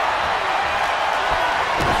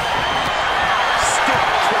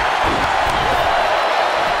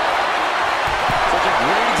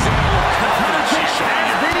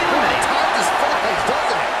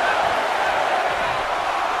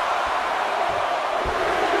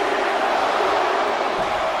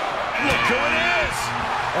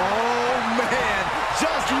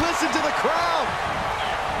 Listen to the crowd.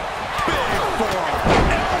 Big forearm.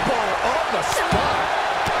 Elbow on the spot.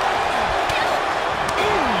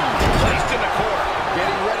 Placed in the corner.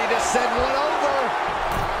 Getting ready to send one over.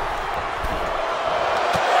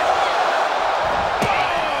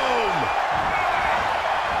 Boom!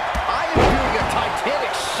 I am feeling a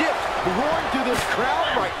titanic shift roaring through this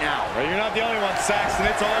crowd right now. Well, you're not the only one, Saxton.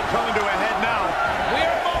 It's all coming to a head now. We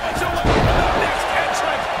are moments away from the next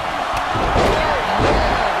entrant.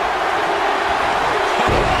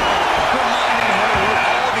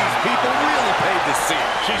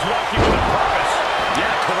 She's walking with a purpose.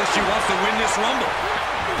 Yeah, of course she wants to win this Rumble.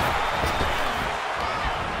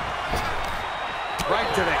 Right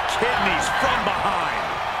to the kidneys from behind.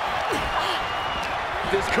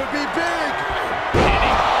 This could be big.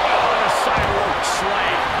 Hitting on a sidewalk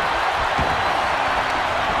slam.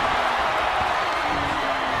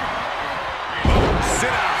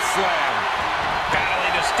 Sit-out slam.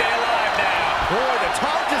 Battling to stay alive now. Boy, the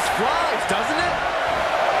time just flies, doesn't it?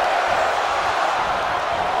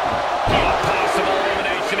 Possible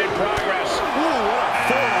elimination in progress. Ooh, what a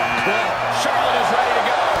forearm club. Charlotte is ready to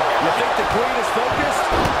go. You think the Queen is focused?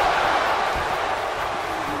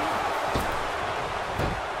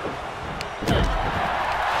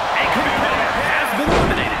 A competitor has been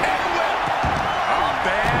eliminated. Oh,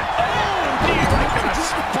 man. Oh, knee right to the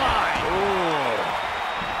spine.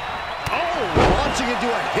 Oh, launching into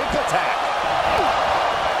a hip attack.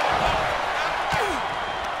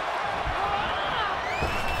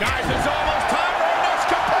 Guys, it's almost time for our next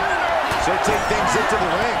competitor. So take things into the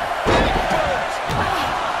ring. Big boot.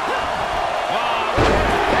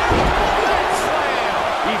 Slam.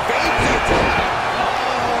 Evades the attack.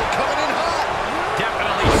 Oh, coming in hot.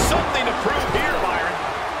 Definitely something to prove here, Byron.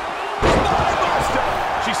 Spinebuster.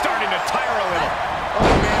 She's starting to tire a little. Oh,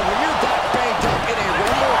 man, when you're that banged up in a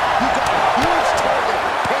rumble, you got a huge target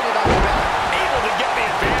painted on your back. Able to get the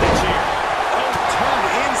advantage here. Oh, turned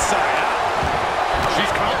inside out.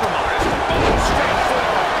 She's compromised. Oh, straight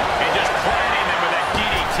forward. And just planting them with that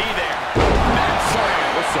DDT there.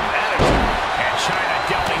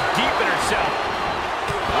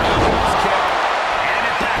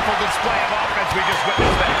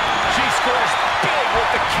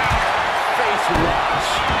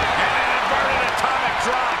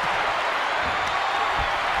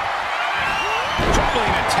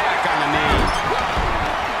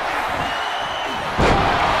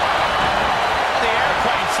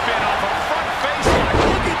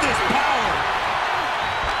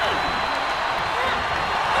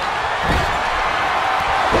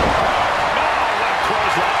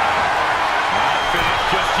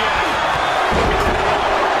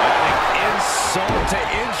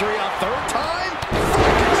 third time?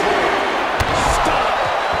 Stop!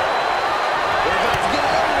 We're about to get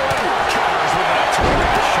another one. Counters with an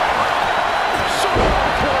terrific shot. Slam!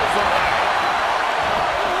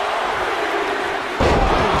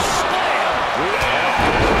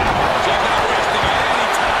 She's not wasting any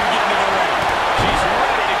time getting to the ring. She's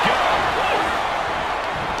ready to go.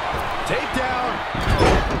 Takedown.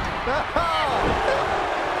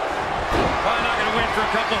 Probably not going to win for a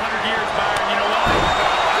couple hundred years, Byron. You know why?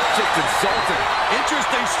 That's just insulting.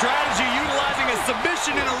 Interesting strategy, utilizing a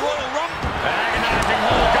submission in a Royal Rumble. Agonizing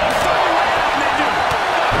hold. Got to find a way out, and they do.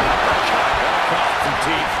 Crossed some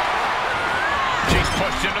teeth. She's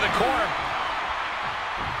pushed into the corner.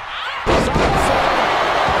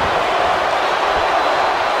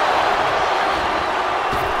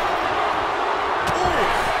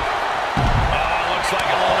 Looks like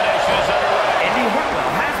an elimination is underway. Indy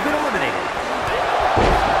Hartwell has been eliminated.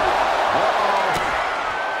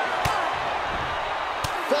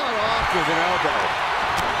 Fought off with an elbow.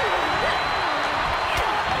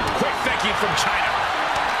 Quick thinking from China.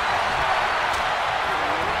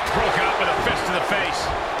 Broken up with a fist to the face.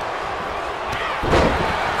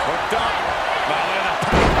 Hooked up. Now in a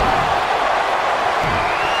power.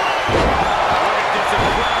 Look at this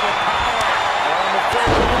incredible power. On the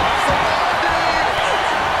first one,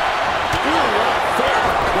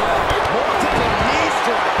 multiple knee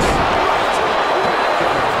strikes.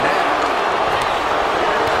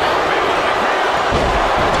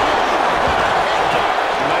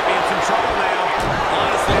 You might be in some trouble now.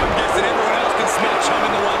 Honestly, I'm guessing everyone else can smell chum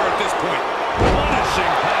in the water at this point.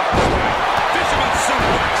 Punishing power slam. Fisherman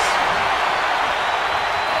suplex.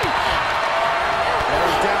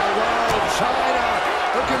 Goes down low, China.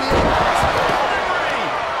 Look at the eyes.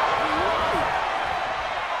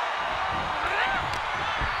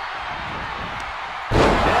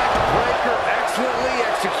 Neck breaker excellently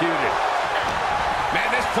executed. Man,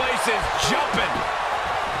 this place is jumping.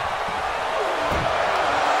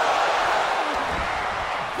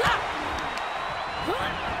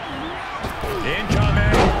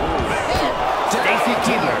 Incoming. Stacy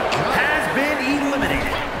Keibler has been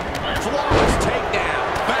eliminated. Flawless takedown.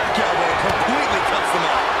 Back elbow completely cuts them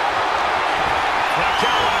off.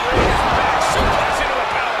 Raquel Rodriguez back suplex into a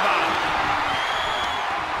powerbomb.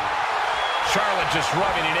 Charlotte just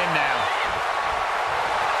rubbing it in now.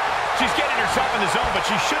 She's getting herself in the zone, but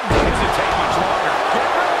she shouldn't hesitate much longer.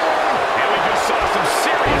 And we just saw some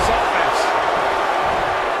serious offense.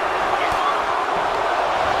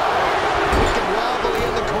 Looking wobbly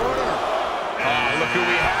in the corner. Look who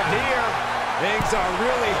we have here. Things are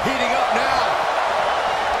really heating up now.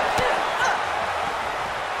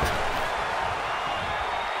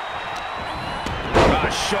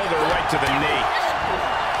 Shoulder right to the knee.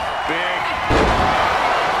 Big.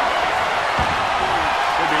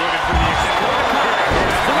 Could be looking for the explosion.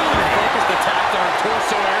 Focused attack on her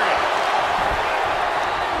torso area.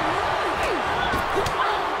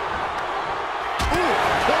 Ooh,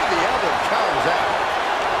 one the other counters out.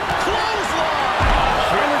 Clothesline!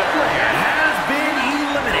 Charlotte Flair has been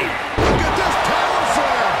eliminated. Look at this power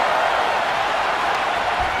slam!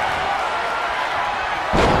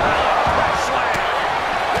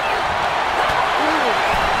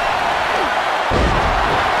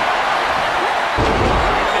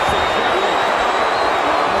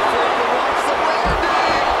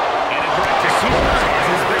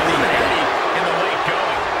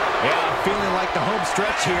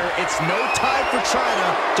 Stretch here. It's no time for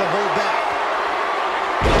China to hold back.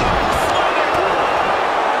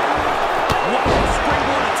 What a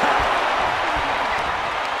springboard attack.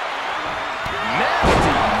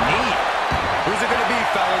 Nasty knee. Who's it going to be,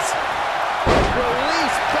 fellas?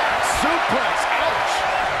 Release back suplex. Ouch.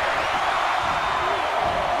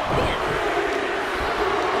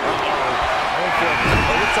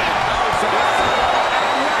 Looks like a power slam.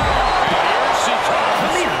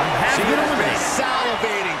 Tamina has been eliminated.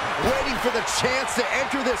 Salivating, waiting for the chance to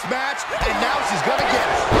enter this match, and now she's gonna get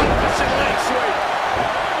it. Leg sweep.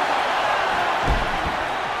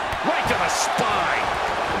 Right to the spine.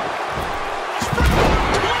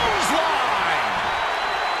 Clothesline!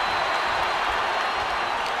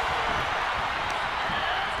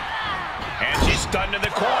 And she's stunned in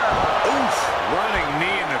the corner. Oof, running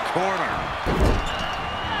knee in the corner.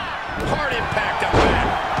 Hard impact up back.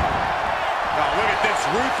 Oh, look at this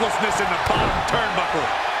ruthlessness in the bottom turnbuckle.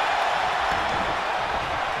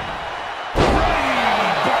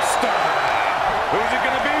 Buster. Who's it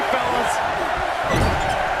going to be, fellas?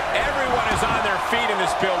 Everyone is on their feet in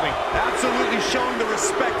this building. Absolutely showing the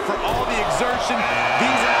respect for all the exertion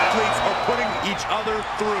these athletes are putting each other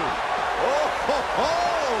through. Oh, ho, ho.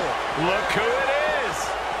 Look who it is.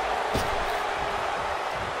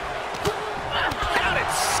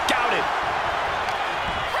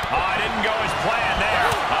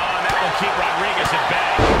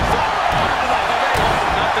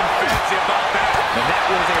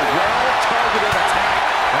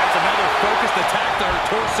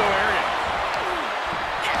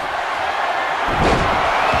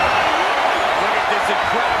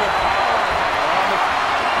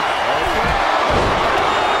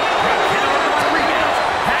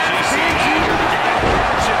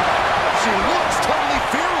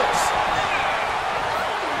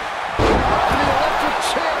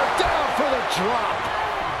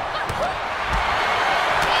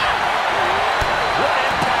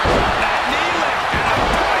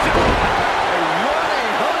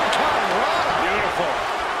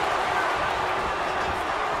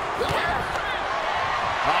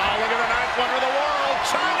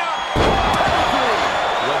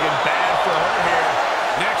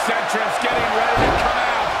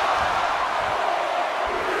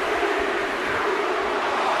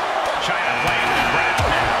 China playing the ground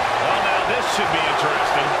now. Well, now this should be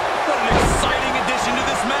interesting. What an exciting addition to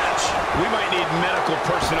this match. We might need medical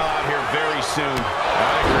personnel out here very soon.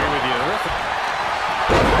 I agree with you.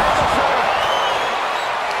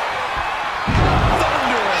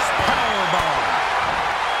 Thunderous powerbomb.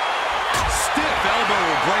 Stiff elbow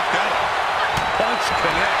will break that up. Punch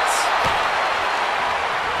connects.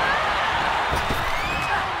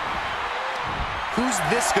 Who's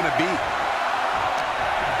this gonna be?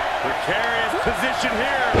 Precarious position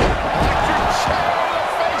here. Electric shot to the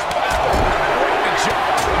face pile. Good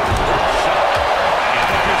job. And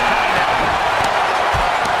look who's coming now.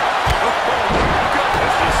 Oh,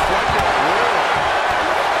 goodness, he's flipped it through.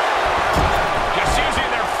 Just using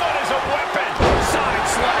their foot as a weapon. Side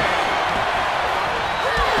slam.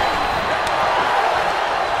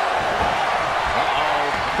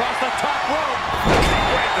 Uh-oh. Across the top rope.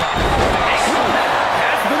 Breaker.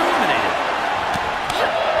 Has been eliminated.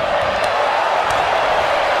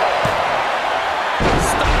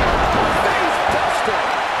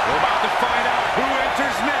 We're about to find out who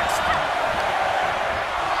enters next.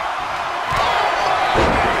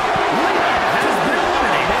 Has been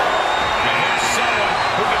eliminated. And here's someone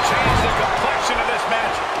who can change the complexion of this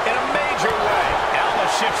match in a major way. Alma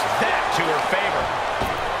shifts that to her favor.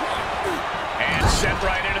 And sent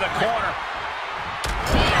right into the corner.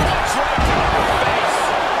 Punch right to the face.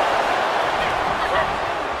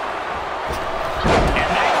 And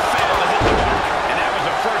they fail to hit the mark. And that was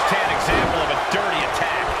a first-hand example of a dirty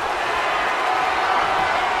attack.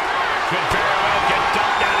 Could very well get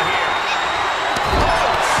dumped out of here.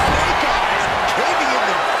 Oh, snake eyes caving in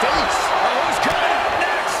the face. Who's coming up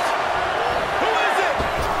next? Who is it?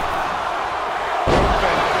 Up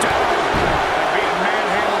and down. They're being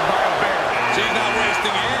manhandled by a bear. She's not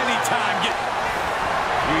wasting any time getting...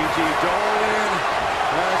 Gigi Dolan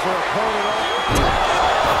has her opponent up.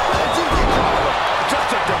 Gigi Dolan,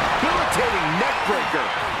 just a debilitating neck breaker.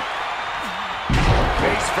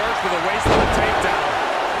 Face first with a waistline takedown.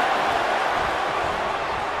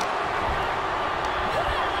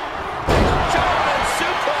 German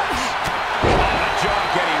suplex. The jaw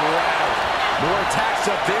getting rattled. More attacks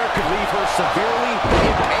up there could leave her severely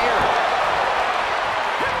impaired.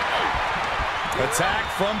 Attack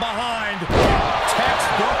from behind.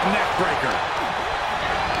 Textbook neck breaker.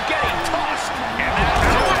 Getting tossed. And that's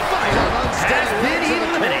it. Has been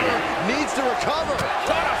eliminated. Needs to recover.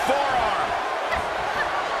 What a forearm.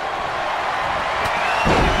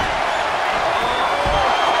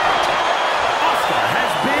 Asuka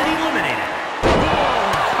has been eliminated.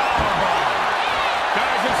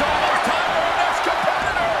 Guys, it's almost time for our next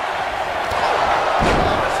competitor.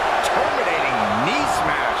 Terminating knee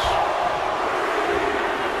smash.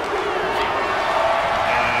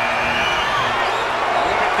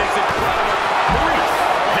 Look at this incredible.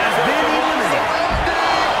 Has been eliminated.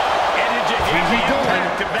 Gigi Dolan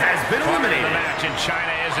has been eliminated. The match in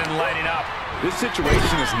China isn't lighting up. This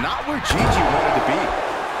situation is not where Gigi wanted to be.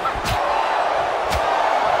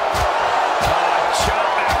 Chop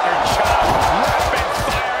after chop. Rapid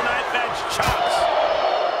fire knife edge chops.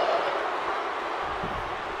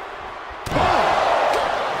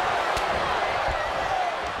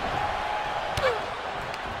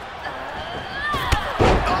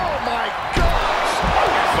 Oh my gosh!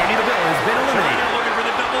 Sonya Deville has been eliminated. Looking for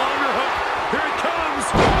the double underhook. Here it comes.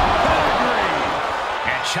 Pedigree.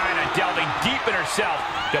 And China delving deep in herself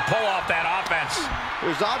to pull off that offense.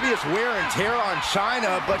 There's obvious wear and tear on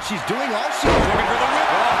China, but she's doing all she can. Looking for the whip.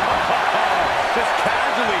 Just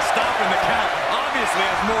casually stopping the count. Obviously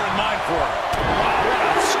has more in mind for her. Wow, what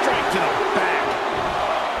a strike to the back.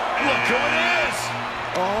 Look who it is.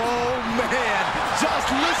 Oh man, just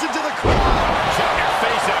listen to the crowd. Check your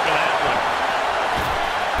face after that one.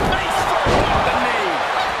 Face first off the knee.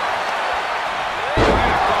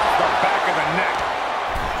 Back off the back of the neck.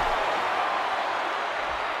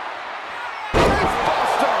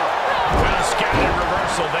 Buster. Well, scattered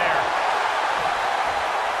reversal there.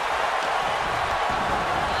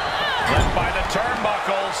 Led by the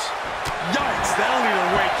turnbuckles. Yikes, that'll either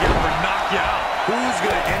wake you up or knock you out. Who's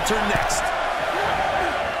going to enter next?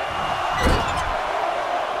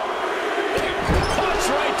 Punch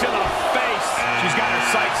right to the face. She's got her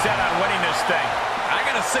sights set on winning this thing. I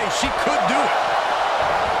gotta say, she could do it.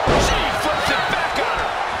 She flips it back on her.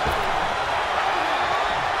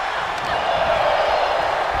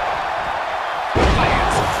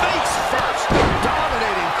 Lands face first.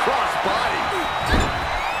 Dominating cross body.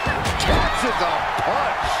 Catches a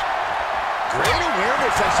punch. Great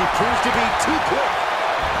awareness as she proves to be too quick.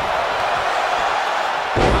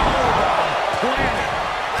 Powerbomb planted.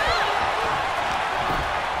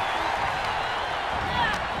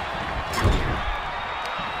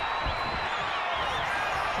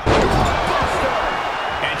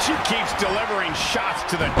 keeps delivering shots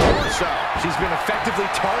to the torso. She's been effectively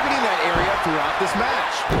targeting that area throughout this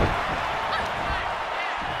match.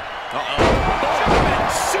 German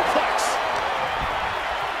suplex.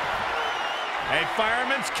 A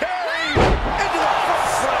fireman's carry into the front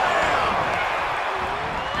slam.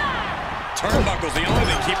 Turnbuckle's the only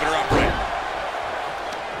thing keeping her upright.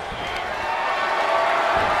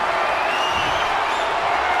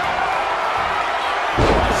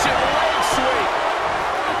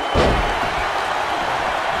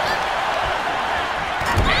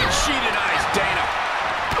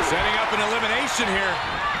 Setting up an elimination here.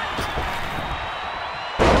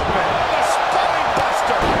 The spine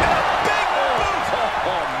buster and a big boot.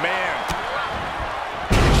 Oh, man.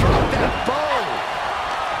 Drop that bow.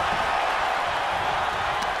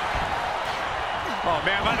 Oh,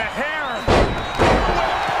 man, by the hair.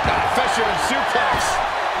 Fisherman suplex.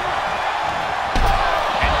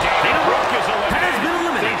 And Dana Brooke is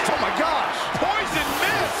eliminated. Oh, my gosh. Poison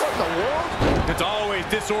miss. What in the world? It's always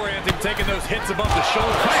disorienting taking those hits above the shoulder.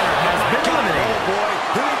 Oh, boy.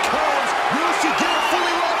 Here it comes. Will she get it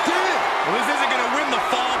fully locked in? Well, this isn't going to win the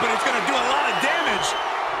fall, but it's going to do a lot of damage.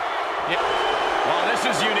 Yeah. Well, this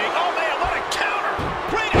is unique. Oh, man, what a counter.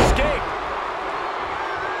 Great escape.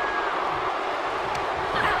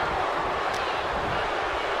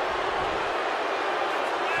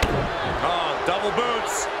 Oh, double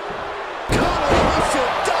boots. Combination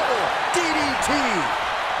double DDT.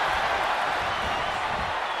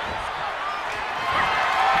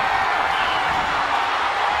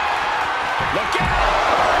 Look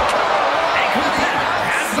out! A competitor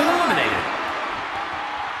has been eliminated.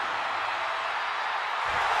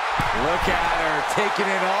 Look at her,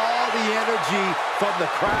 taking in all the energy from the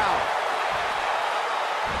crowd.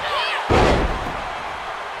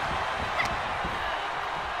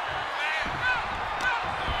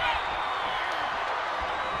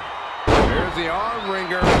 There's the arm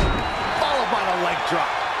wringer, followed by the leg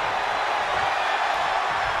drop.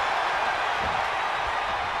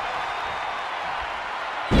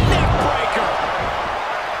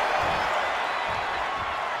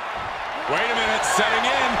 Wait a minute, setting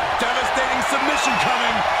in. Devastating submission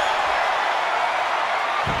coming.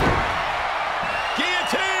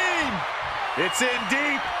 Guillotine! It's in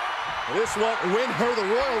deep. This won't win her the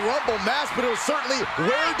Royal Rumble match, but it'll certainly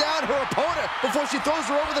wear down her opponent before she throws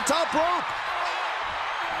her over the top rope.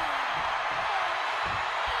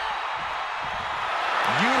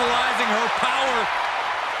 Utilizing her power.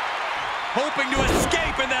 Hoping to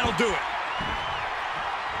escape, and that'll do it.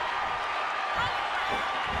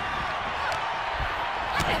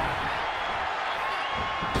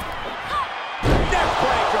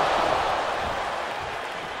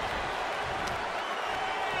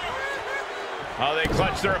 Oh, they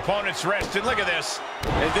clutch their opponent's wrist, and look at this.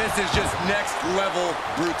 And this is just next level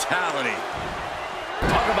brutality.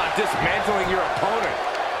 Talk about dismantling your opponent.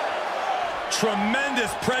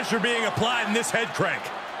 Tremendous pressure being applied in this head crank.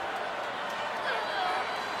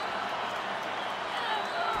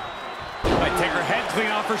 Might take her head clean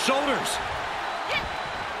off her shoulders.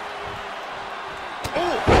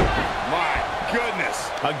 Oh, my goodness.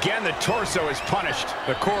 Again, the torso is punished.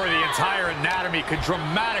 The core of the entire anatomy could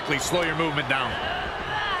dramatically slow your movement down.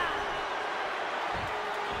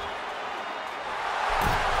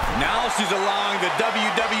 Now she's allowing the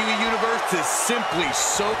WWE Universe to simply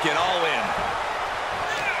soak it all in.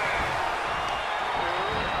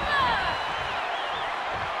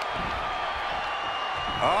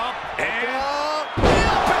 Up and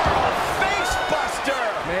Wheelbarrow face buster.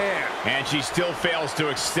 man. And she still fails to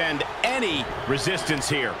extend any resistance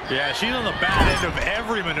here. Yeah, she's on the bad end of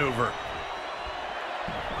every maneuver.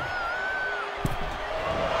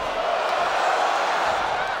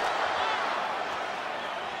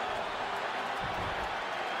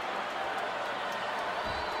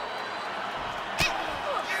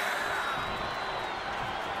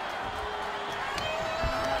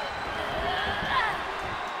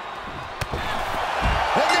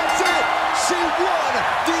 And that's it. She won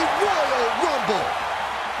the Royal Rumble.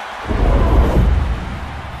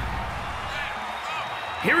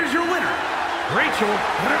 Here is your winner, Rachel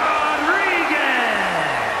Rodriguez.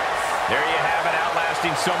 There you have it,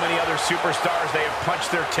 outlasting so many other superstars. They have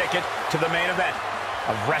punched their ticket to the main event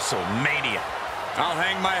of WrestleMania. I'll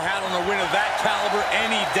hang my hat on a win of that caliber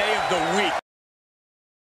any day of the week.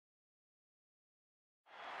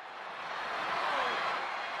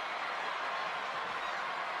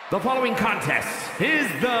 The following contest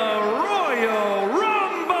is the Royal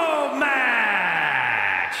Rumble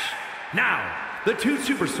match. Now, the two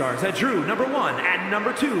superstars that drew number 1 and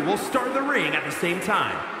number 2 will start the ring at the same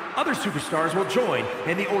time. Other superstars will join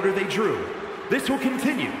in the order they drew. This will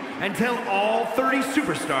continue until all 30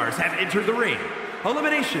 superstars have entered the ring.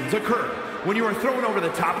 Eliminations occur when you are thrown over the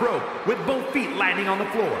top rope with both feet landing on the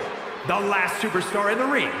floor. The last superstar in the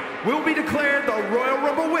ring will be declared the Royal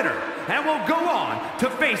Rumble winner and will go on to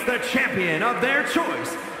face the champion of their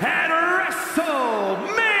choice at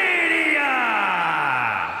WrestleMania!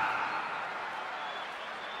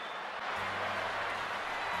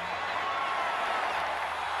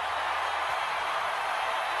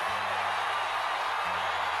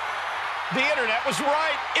 The internet was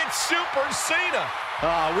right. It's Super Cena.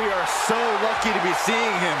 We are so lucky to be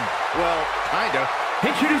seeing him. Well, kind of.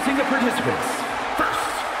 Introducing the participants. First,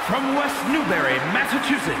 from West Newbury,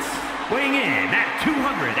 Massachusetts, weighing in at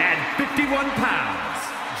 251 pounds,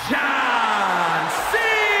 John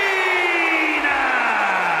Cena!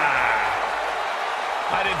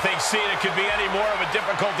 I didn't think Cena could be any more of a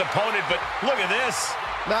difficult opponent, but look at this.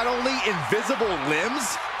 Not only invisible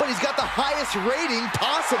limbs, but he's got the highest rating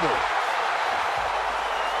possible.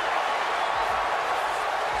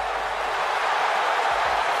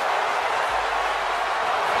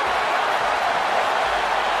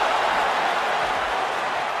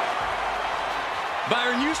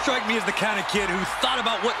 Byron, you strike me as the kind of kid who thought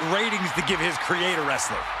about what ratings to give his creator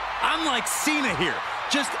wrestler. I'm like Cena here.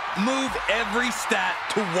 Just move every stat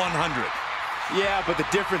to 100. Yeah, but the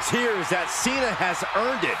difference here is that Cena has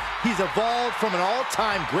earned it. He's evolved from an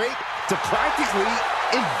all-time great to practically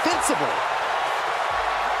invincible.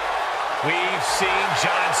 We've seen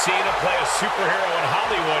John Cena play a superhero in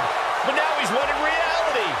Hollywood, but now he's one in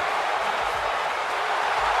reality.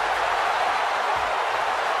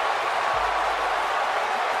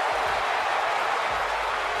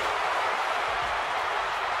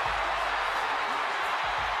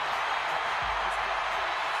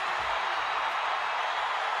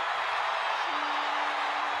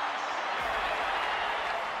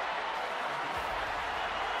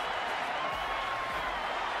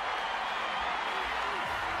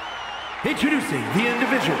 Introducing the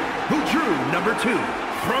individual who drew number 2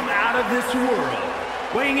 from out of this world,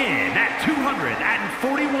 weighing in at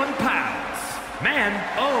 241 pounds, Man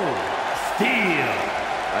of Steel.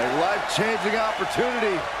 A life-changing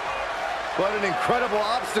opportunity, but an incredible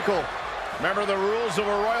obstacle. Remember the rules of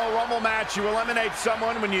a Royal Rumble match. You eliminate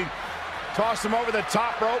someone when you toss them over the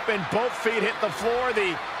top rope and both feet hit the floor.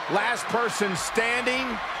 The last person standing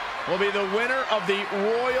will be the winner of the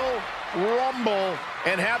Royal Rumble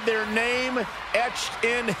and have their name etched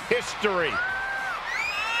in history.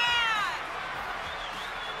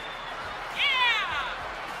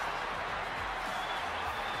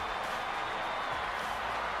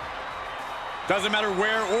 Doesn't matter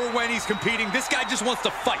where or when he's competing, this guy just wants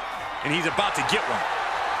to fight, and he's about to get one.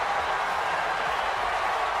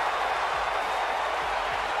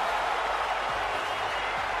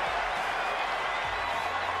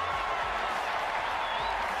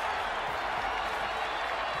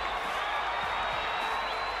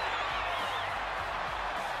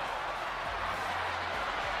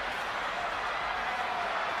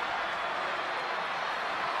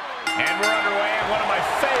 And we're underway in one of my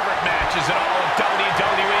favorite matches in all of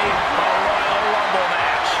WWE, a Royal Rumble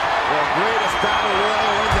match. The greatest battle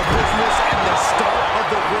royal in the business and the start of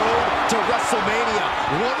the road to WrestleMania.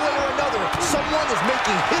 One way or another, someone is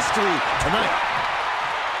making history tonight.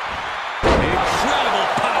 Incredible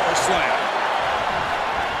power slam.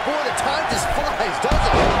 Boy, the time just flies,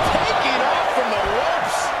 doesn't it? Taking off from the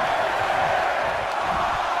ropes.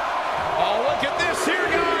 Oh, look at this here,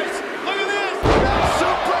 guys. Look at this. Now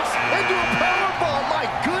suplex into a powerbomb. My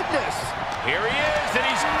goodness. Here he is, and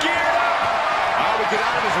he's geared up. I would get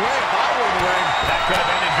out of his way if I were in the ring. That could have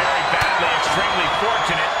ended very badly. Extremely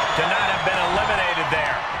fortunate to not have been eliminated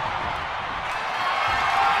there.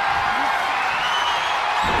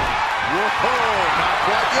 Whoa, not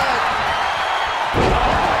quite yet.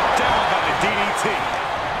 Down by the DDT.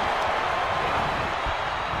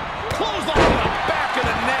 Clothesline to the back of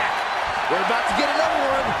the neck. We're about to get another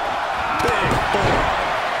one. Big boy.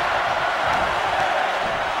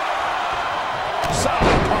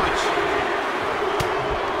 Solid punch.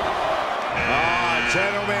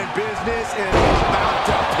 Gentleman, business is about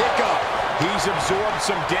to pick up. He's absorbed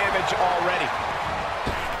some damage already.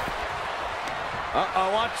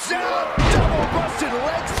 Watch out! Double busted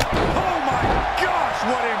legs. Oh my gosh,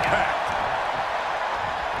 what impact!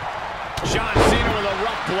 John Cena with a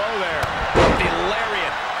rough blow there. The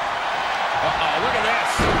lariat. Look at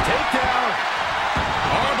this. Takedown.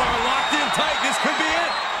 Armbar locked in tight. This could be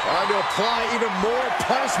it. Trying to apply even more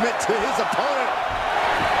punishment to his opponent.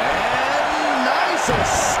 And nice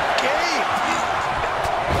escape.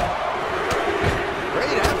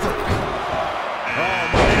 Great effort. Oh,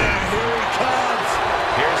 man, here he comes.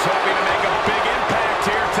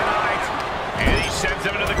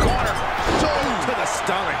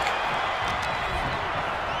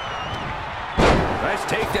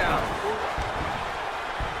 Reverse takedown.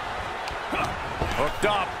 Hooked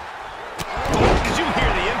up. Did you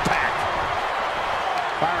hear the impact?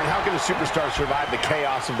 Byron, how can a superstar survive the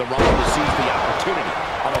chaos of the Rumble to seize the opportunity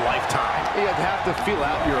of a lifetime? You'd have to feel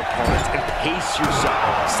out your opponents and pace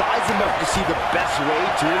yourself. Size them up to see the best way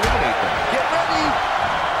to eliminate them. Get ready!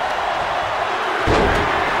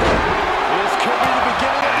 This could be the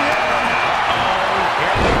beginning of the end. Oh,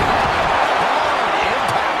 here they come. Hard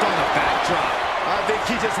impact on the backdrop. I think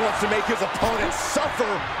he just wants to make his opponent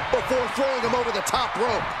suffer before throwing him over the top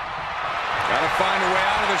rope. Gotta find a way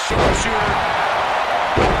out of the sharpshooter.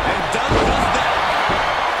 And does just that.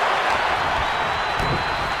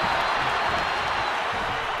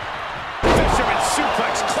 Fisherman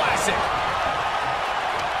suplex classic.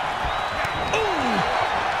 Ooh.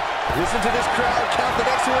 Listen to this crowd count the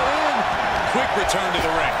next one in. Quick return to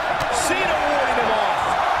the ring. Cena warding him off.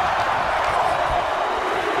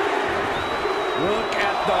 Look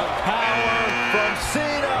at the power from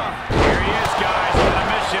Cena. Here he is, guys, on a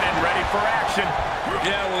mission and ready for action.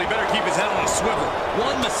 Yeah, well, he better keep his head on a swivel.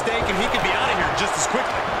 One mistake and he could be out of here just as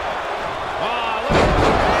quickly. Ah, look at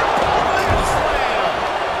the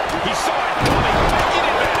slam. He saw it coming. Taking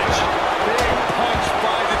advantage. Big punch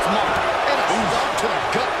finds its mark. And a stop to the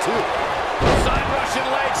gut, too. Side Russian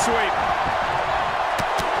leg sweep.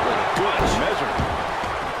 What a good measure.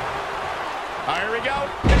 Here we go.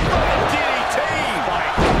 DDT.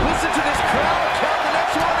 Listen to this crowd count the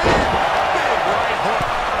next one in. Big right hook.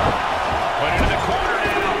 Put it in the corner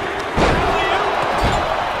now.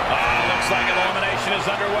 Looks like elimination is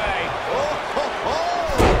underway.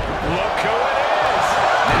 Look who it is.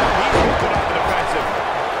 Now he's been put on the defensive.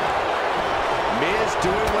 Miz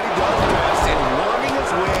doing what he does best and worming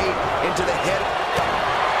his way into the head.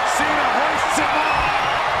 Cena hoists him up.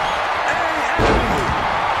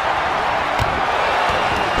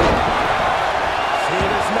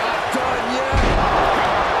 Cena's not done yet.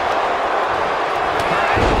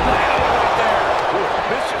 Right there.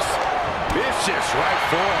 Vicious. Vicious right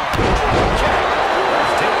forearm.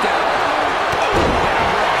 Let's take down.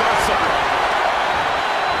 Reversal.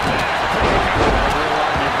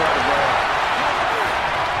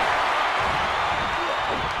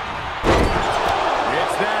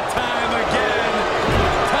 It's that time again.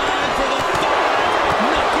 Time for the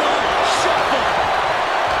knuckle shuffle.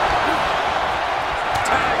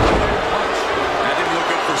 Tag punch. That didn't look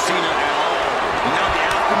good for Cena at all. And now the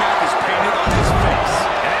aftermath is painted on his face.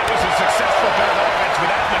 And it was a successful bit of offense with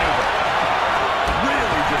that maneuver.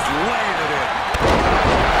 Really just laying it in.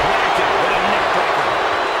 Planted with a neck breaker.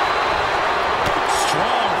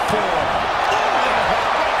 Strong forearm.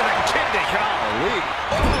 Right to the kidney. Golly.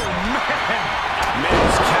 Oh, man.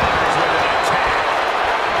 Miz counters with an attack.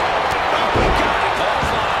 Oh, got it.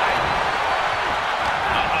 Clothesline.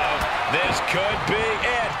 Uh-oh. This could be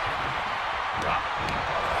it.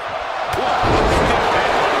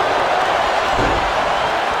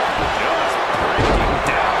 Just breaking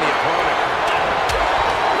down the opponent.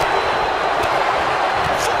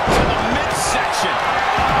 To the midsection.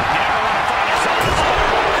 You never want to find yourself in a spot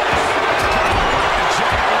like this.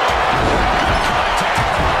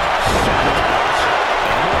 Contact.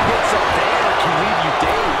 More hits up there can leave you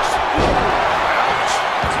dazed. Ouch.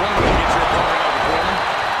 That's one way to get your opponent out of the corner.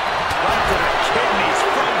 Right to the kidneys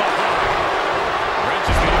from behind.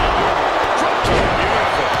 Wrenches the elbow. Drop kick.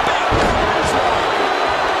 Beautiful. Big clothesline.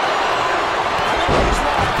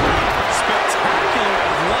 Spectacular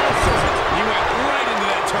athleticism. He went right into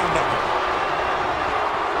that turnbuckle.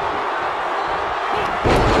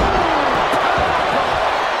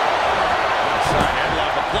 Side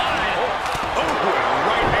headlock applied. Oh, and a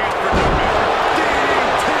right hand for good measure.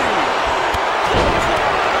 DDT.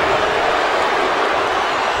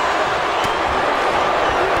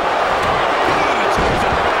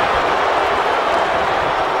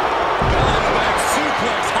 Back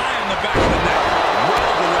suplex high in the back of the neck.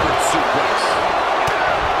 Well-delivered suplex.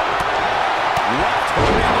 Left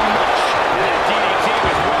hook in the mesh. That DDT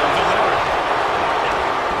was well delivered.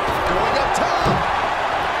 Going up top.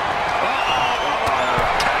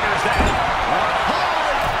 Counters that.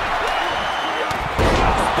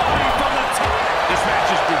 Body from the top. This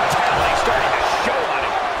match's brutality starting to show on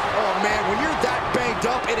him. Oh, man, when you're that banged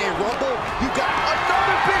up in a Rumble, you got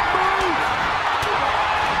another big move.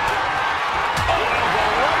 Oh, it'll go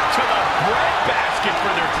right to the breadbasket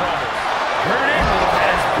for their troubles. Kurt Angle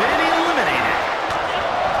has been eliminated.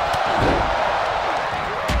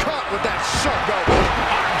 Caught with that sharp elbow.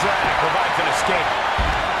 Arm drag provides an escape.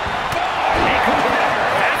 A competitor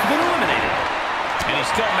has been eliminated. And he's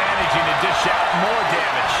still managing to dish out more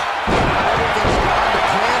damage. Everything's gone to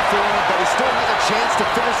plan for him, but he still has a chance to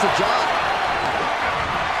finish the job.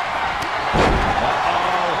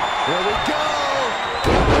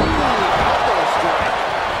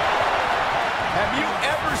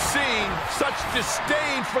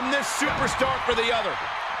 disdain from this superstar for the other.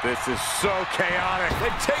 This is so chaotic.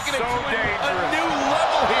 They've taken it to a new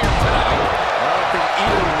level here tonight. I don't think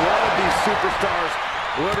either one of these superstars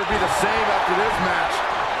will ever be the same after this match.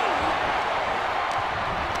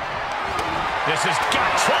 This has got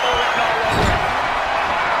trouble written all over it.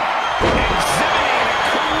 Exhibiting a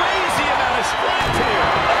crazy amount of strength here.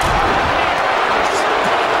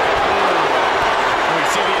 We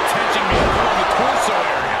see the attention being put on the torso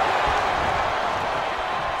area.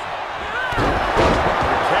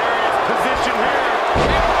 Precarious position here.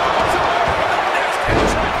 Next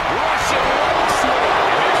entrant, Russian leg sweep.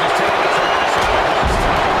 And here's his taking it to Russian at this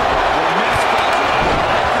time. The Miz falls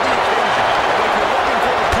right to the occasion. And if you're looking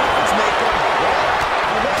for a difference maker, well,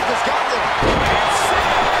 you might just got one. And set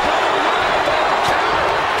up for the Rumble counter.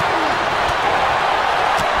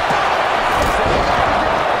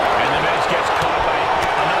 And the Miz gets caught by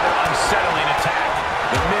another unsettling attack.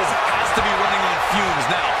 The Miz has to be running on fumes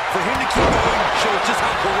now. For him to keep going shows just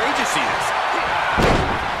how courageous he is.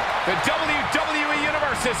 The WWE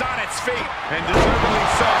Universe is on its feet. And deservedly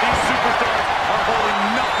so. These superstars are holding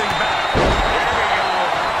nothing back. Here we go.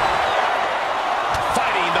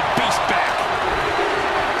 Fighting the beast back.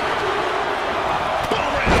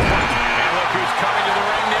 And look who's coming to the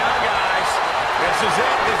ring now, guys. This is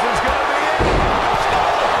it. This is going to be it.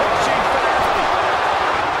 Pushing finale.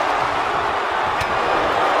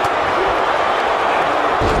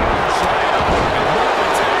 Trying to and more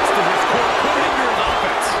attacks to his core. Putting into his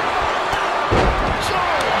offense.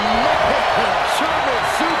 German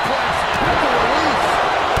suplex with the release.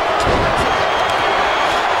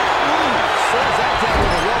 Sends that down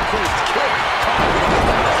with a well-placed kick.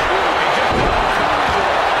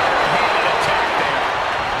 Handed attack there.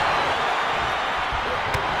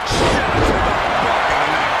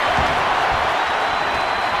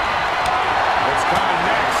 What's coming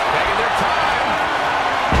next? Taking their time.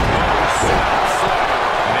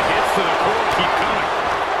 And the hits to the core keep coming.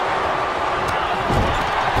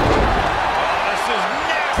 Oh, this is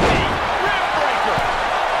nasty. Rib breaker.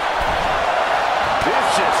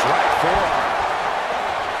 Vicious right forearm.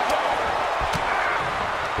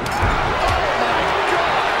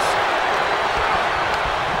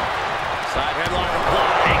 Side headlock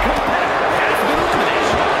applied. A competitor has been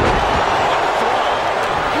eliminated.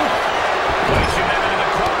 Placing them into the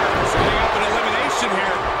corner. Setting up an elimination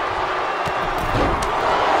here.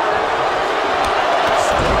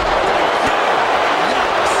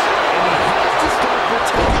 To start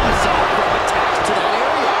protecting himself from attacks to that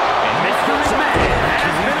area. And Mr. McMahon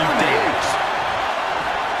has been eliminated.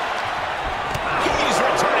 He's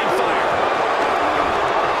returning fire.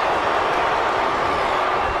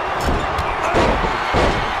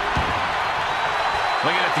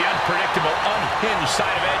 Looking at the unpredictable, unhinged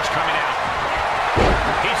side of Edge coming out.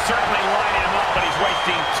 He's certainly lining him up, but he's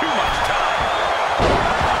wasting too much time.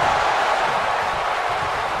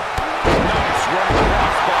 Nice running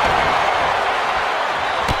crossbody.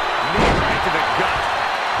 Knee right to the gut.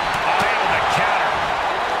 Able to counter.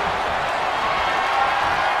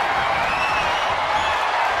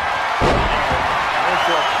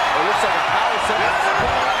 It looks like a power set.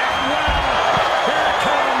 Here it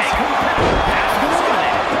comes. A competitor has been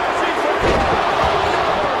eliminated.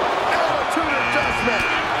 Attitude adjustment.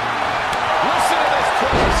 Listen to this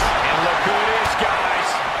place. And look who it is, guys.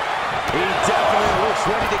 He definitely looks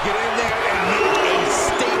ready to get in there and make a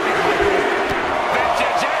statement, Michael.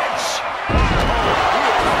 Vintage Edge.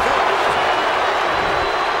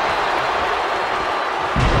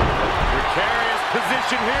 Precarious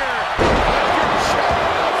position here. Good shot.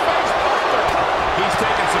 Face buster. He's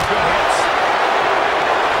taking some good hits.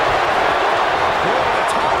 Boy, the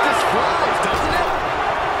top just flies, doesn't it?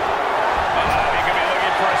 He could be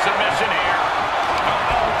looking for a submission here.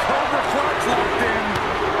 Cobra Clutch locked in.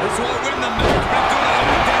 This will win the match, but doing a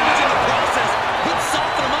little damage in the process. Could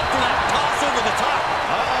soften him up for that toss over the top.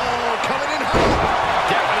 Oh, coming in hot.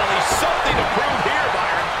 Definitely something to prove here,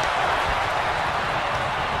 Byron.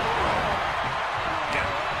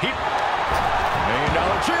 He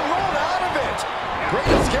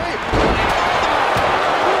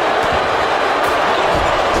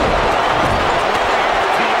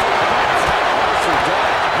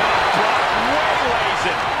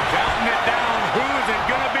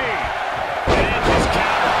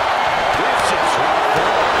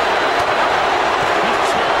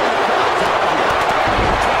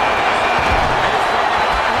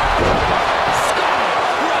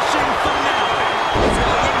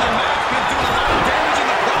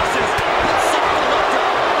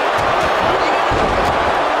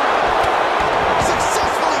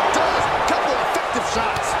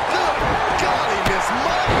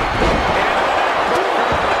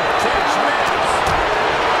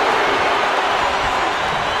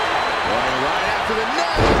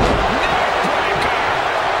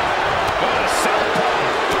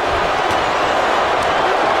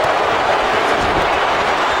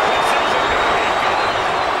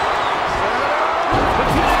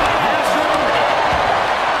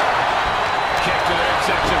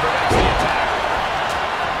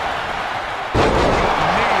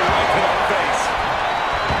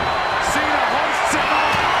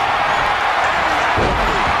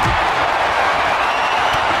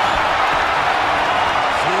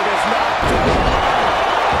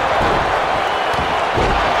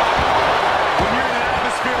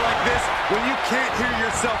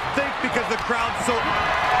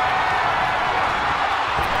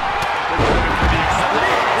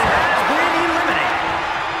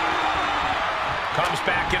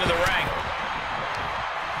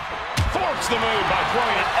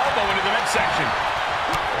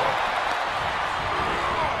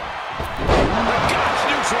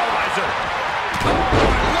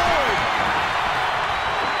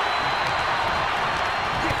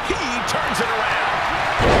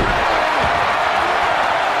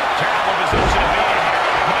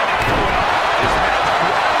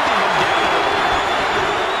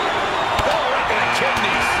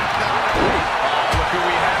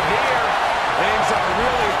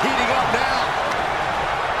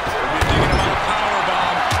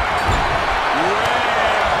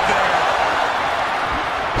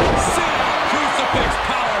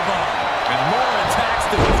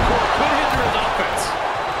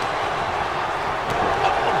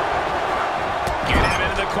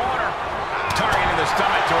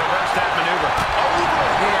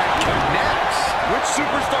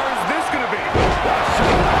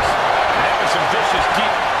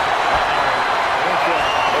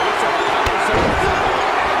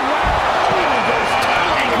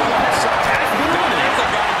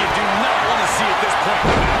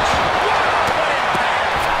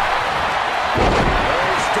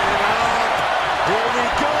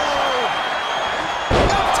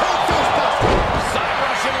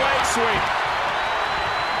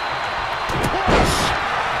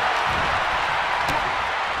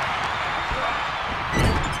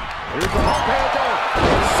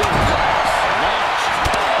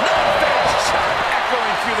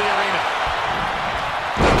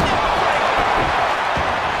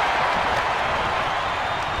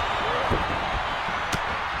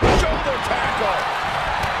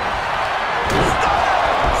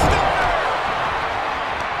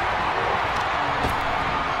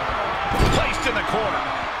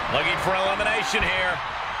elimination here.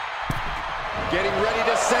 Getting ready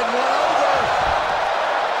to send one over.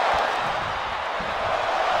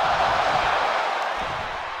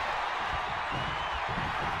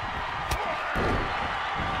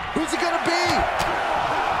 Who's it gonna be?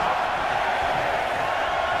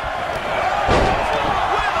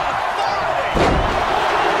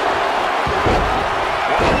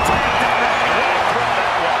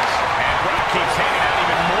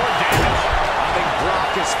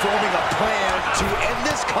 Forming a plan to end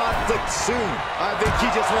this conflict soon. I think he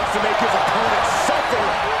just wants to make his opponent suffer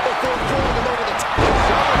before throwing him over the top.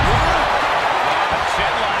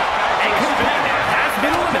 A competitor has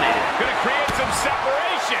been eliminated. Gonna create some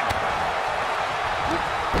separation.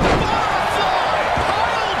 Firefly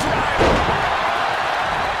pile driver.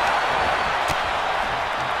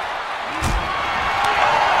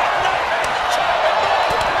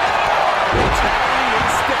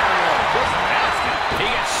 He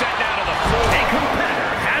gets sent down to the floor. A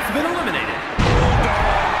competitor has been eliminated.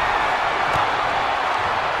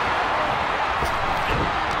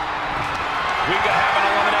 We could have an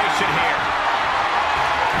elimination here.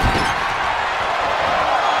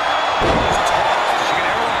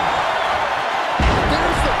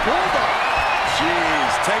 There's the bulldog.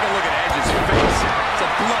 Jeez, take a look at Edge's face. It's a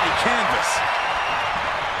bloody canvas.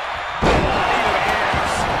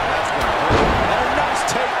 A nice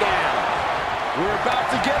takedown. We're about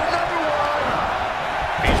to get another one.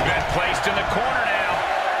 He's been placed in the corner now.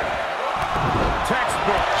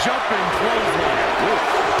 Textbook jumping clothesline.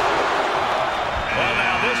 Well,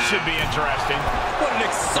 now this should be interesting. What an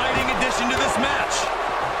exciting addition to this match.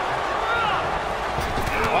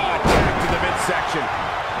 Attack to the midsection.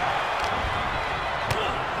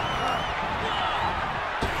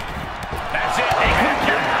 That's it. A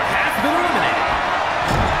competitor has been eliminated.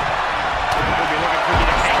 We'll be looking for the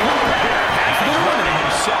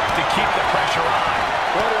himself to keep the pressure on.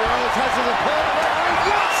 Cody Rhodes has his opponent.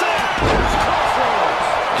 Yes, sir. There's Crossroads.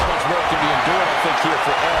 How much work can be endured, I think, here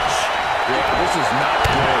for Edge. Yeah, this is not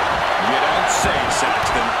good. You don't say,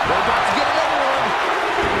 Saxton. We're about to get another one.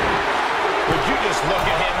 Would you just look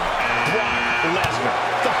at him? Brock Lesnar,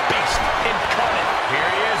 the beast incarnate. Here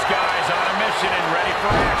he is, guys, on a mission and ready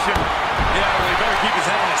for action. Yeah, well, he better keep his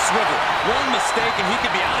head on a swivel. One mistake and he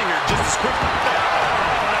could be out of here just as quickly.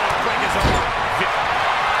 Ring is over.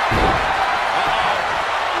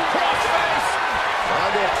 Crossface.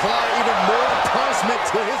 Trying to apply even more punishment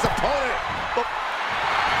to his opponent.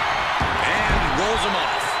 And he rolls him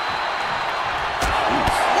off.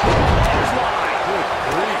 Good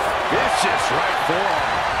grief. Vicious right forearm.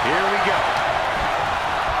 Here we go.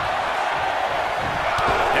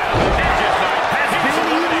 Now the Ninja's Knight Has been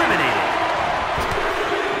eliminated.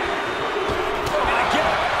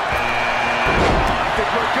 I think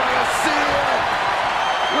we're gonna see it.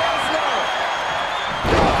 Lesnar.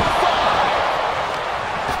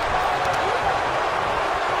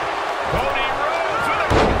 Cody Rhodes with a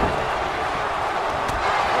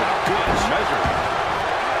good measure.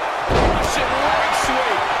 Russian leg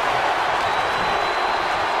sweep.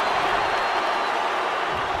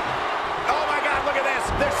 Oh my God, look at this.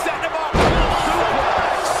 They're setting him up.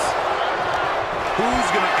 Suplex. Who's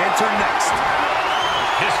going to enter next?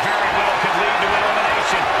 This very well could lead to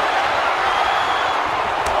elimination.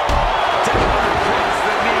 Down across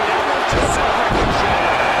the knee. That was just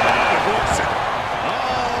sacrificial.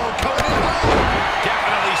 Oh, coming in hard.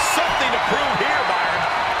 Definitely something to prove here, Byron.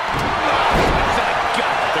 That's a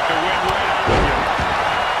gut. Took the win right out of him.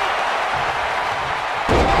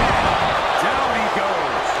 Down he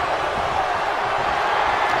goes.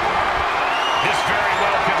 This very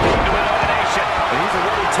well could lead to elimination. And he's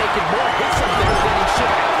already taken more hits up there than he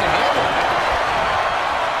should have to handle.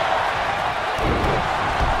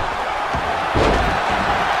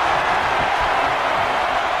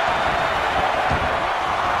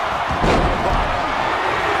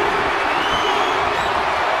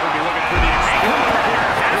 We'll be looking for the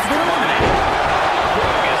Has been eliminated.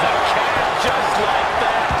 Quick as a cat, just like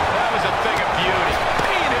that. That was a thing of beauty.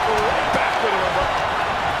 Paying it right back with a reverse.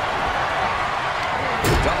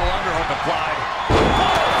 Double underhook applied.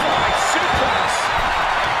 Butterfly suplex.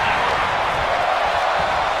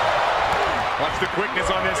 Watch the quickness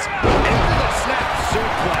on this. Into the snap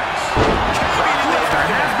suplex. Lesnar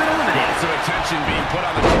has been eliminated. Lots of attention being put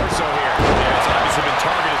on the torso here. Yeah, it's obviously been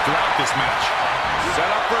targeted throughout this match. Set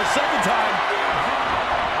up for a second time.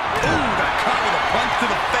 Ooh, got caught with a punch to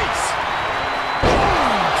the face.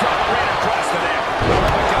 Drop right across the neck. Oh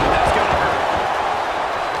my God, that's gonna hurt.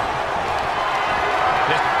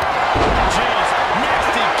 Jeez,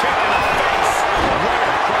 nasty kick in the face. Right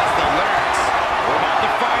across the larynx. We're about to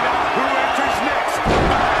find out who enters next.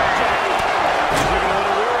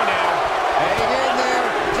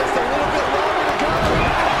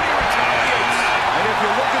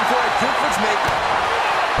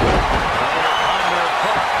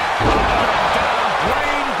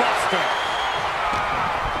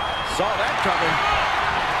 Saw that coming.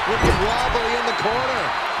 Looking wobbly in the corner.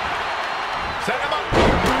 Set him up.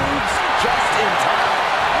 Moves just in time.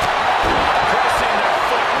 Pressing their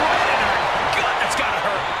foot right in her gut. That's gotta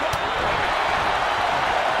hurt.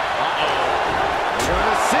 We're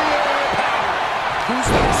gonna see it. Who's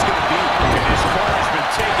this gonna be? And his corner's been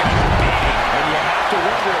taking a beating. And you have to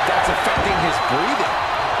wonder if that's affecting his breathing.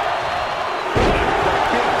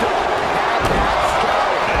 Big dog had that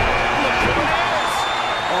scouting. Look who it is.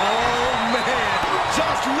 Oh, man.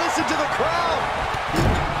 Just listen to the crowd.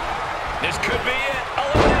 This could be it.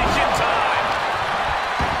 Elimination time.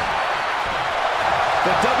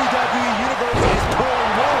 The WWE Universe is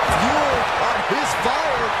pouring more fuel on his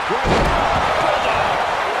fire right now.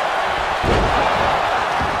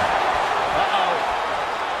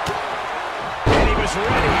 And he was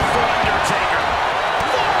ready for Undertaker.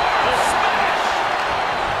 The smash.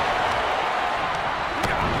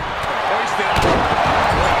 Hoisted up.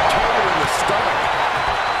 Target in the stomach.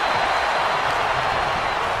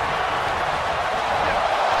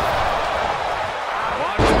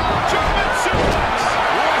 German suplex.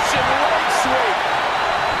 Russian leg sweep.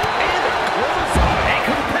 And a clothesline. A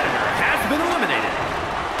competitor has been eliminated.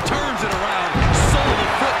 Turns it around. Sole of the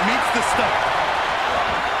foot meets the stomach.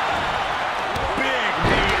 Big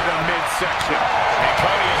knee to the midsection. And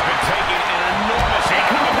Cody has been taking an enormous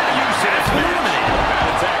amount of abuse in this match. That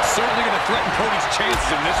attack certainly going to threaten Cody's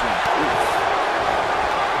chances in this one.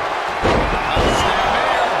 Snap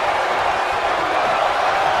in.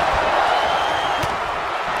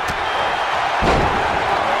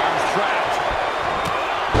 Arms trapped.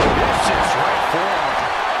 Vicious right forearm.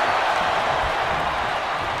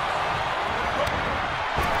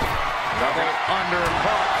 Double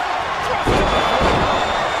undercut. Thrust to the floor.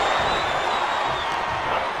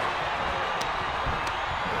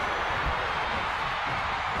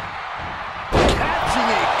 Catching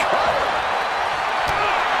a cutter.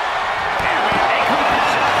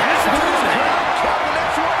 Count the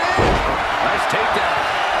next one in. Nice takedown.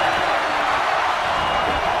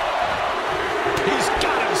 He's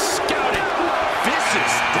got him scouted.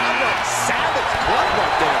 Vicious, downright savage club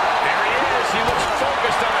right there. There he is. He looks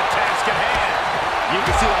focused on the task at hand. You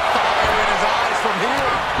can see the fire in his eyes from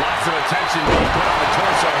here. Lots of attention being put on the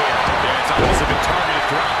torso here. Yeah, it's obviously been targeted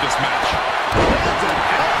throughout this match. Lands an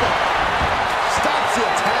elbow. Stops the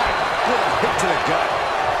attack with a hit to the gut.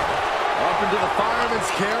 Up into the fireman's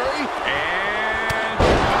carry. And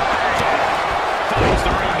finds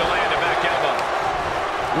the room to land a back elbow.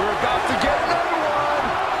 We're about to get another one.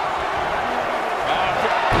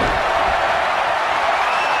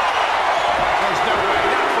 There's no way.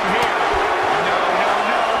 Not from here. No.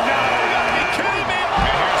 You gotta be kidding me.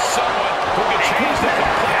 And here's someone who can change the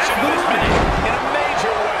complexion of this match in a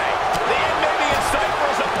major way. The end may be in sight for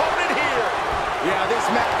his opponent here. Yeah, this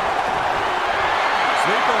match.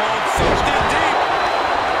 Sleeper hold cinched in deep.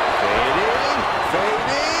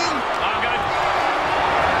 Fading. I'm gonna...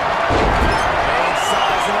 And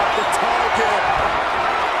sizing up the target.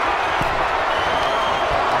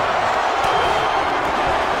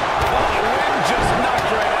 Oh, the wind just knocked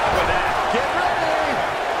right out with that. Get ready.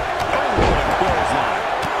 Oh, what a clothesline.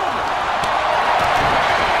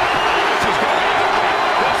 This is gonna be ugly.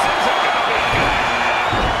 This isn't gonna be good.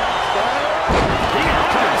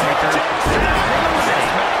 This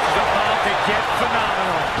match is about to get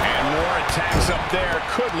phenomenal. And more attacks up there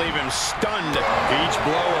could leave him stunned. Each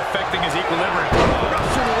blow affecting his equilibrium.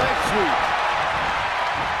 Russian leg sweep.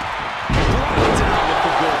 Brought down with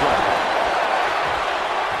the good one.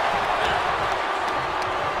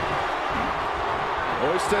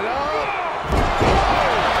 Hoisted up.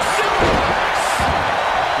 Suplex.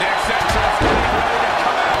 Next entrance getting ready to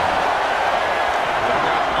come out.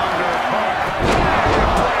 Underhook.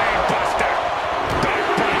 Brain buster.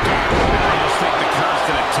 Backbreaker. I just think the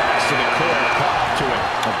constant attacks to the core caught up to it.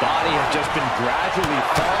 The body has just been gradually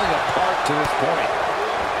falling apart to this point.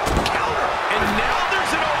 Counter. And now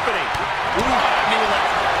there's an opening. Knee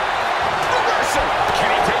left. Reversal. Can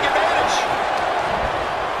he take advantage?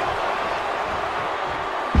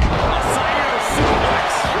 A Saito suplex.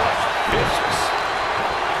 Vicious.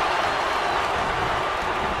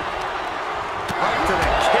 Right to the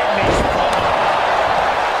kidneys.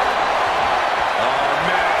 Oh,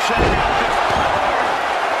 man. Check out this power.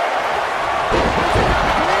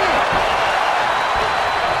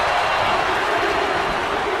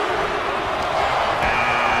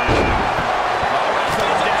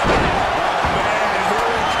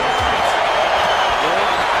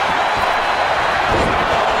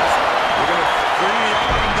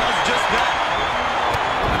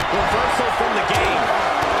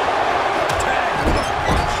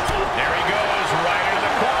 There he goes, right into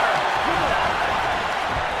the corner.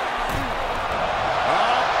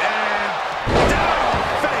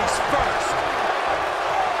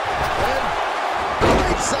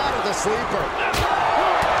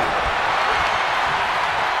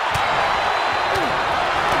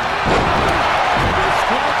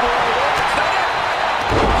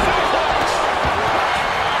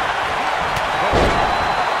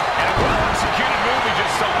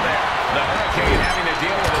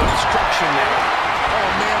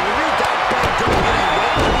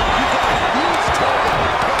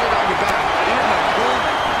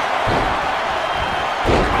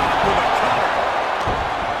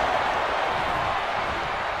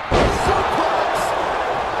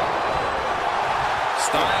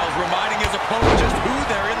 Styles reminding his opponent just who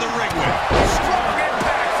they're in the ring with. Strong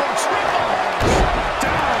impact from Triple H.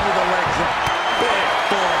 Down with a leg drop. Big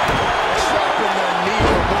forearm. Dropping the knee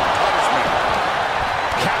for more punishment.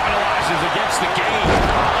 Capitalizes against the game.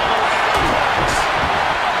 All the way to the legs.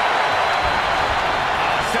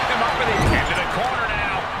 Set him up into the corner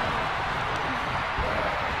now.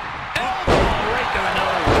 Elbow right to the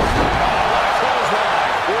nose. Oh, what a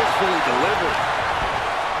clothesline. Forcefully delivered.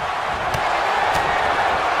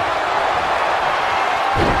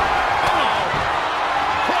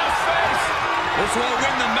 This won't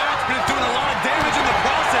win the match, but it's doing a lot of damage in the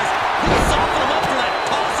process. He'll soften him up for that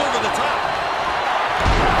toss over the top.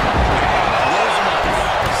 Blows him up.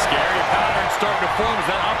 Scary pattern starting to form as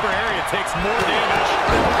that upper area takes more damage.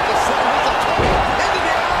 Into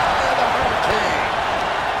the eye of the Hurricane.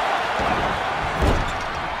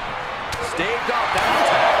 Staved off that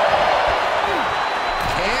attack.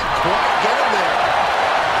 Can't quite get him there.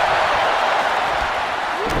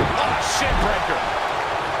 Oh, shin breaker.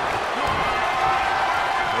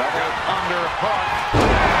 Underhook.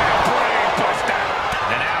 Brain buster.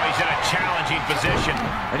 And now he's in a challenging position.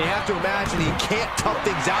 And you have to imagine he can't tough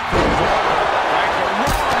things out for his longer. Right to run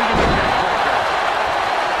into the neck breaker.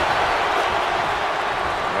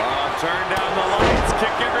 Oh, turn down the lights.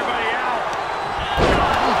 Kick everybody out.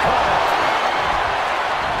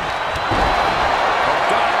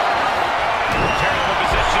 Terrible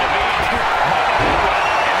position to be in here.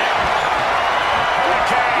 And then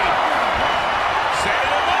Hurricane. Set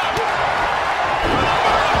him up.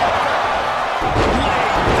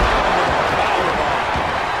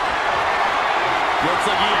 Looks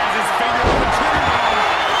like he has his finger on the trigger now.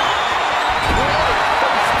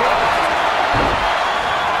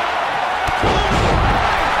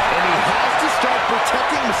 And he has to start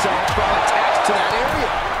protecting himself from attacks to that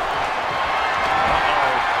area.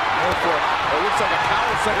 Go for it. It looks like a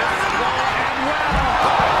power set. And well.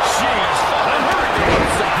 Jeez. The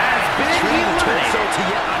Hurricane has been eliminated. So to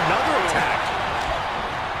yet another attack.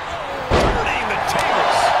 Turning the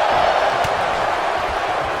tables.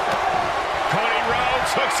 Cody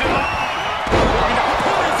Rhodes hooks him up. Looking to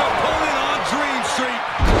put his opponent on Dream Street.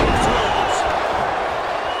 Crossroads.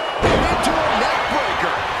 Into a neck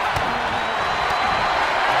breaker.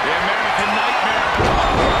 The American Nightmare.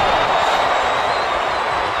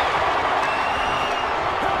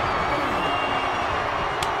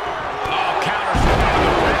 Oh, counters from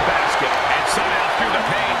into the breadbasket. And somehow through the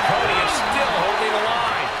pain, Cody is still holding the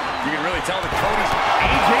line. You can really tell that Cody's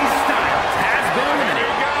AJ Styles has been There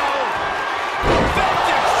eliminated. you go.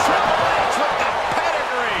 vintage Triple H with the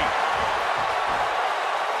pedigree.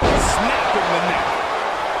 Snapping the neck.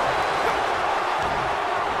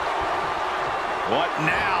 What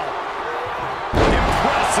now?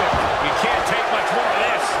 Impressive. You can't take much more of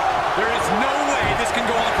this. There is no way this can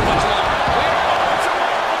go on for much longer.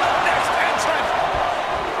 Next entrant.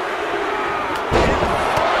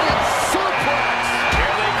 Suplex.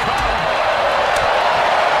 Here they come.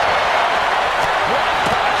 One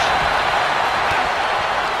punch.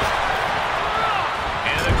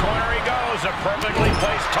 Into the corner he goes. A perfectly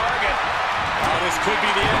placed target. Oh, this could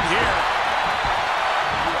be the end here.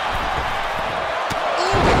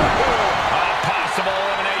 A possible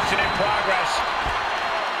elimination in progress.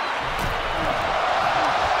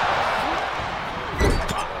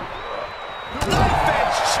 Knife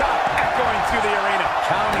edge chop echoing through the arena.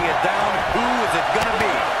 Counting it down. Who is it going to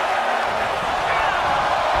be?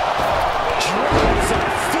 Drives a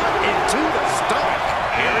foot into the stomach.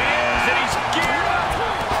 Here he is, and he's geared up.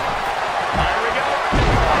 Here we go.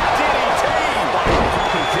 DDT.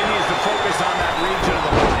 Continues to focus on that region of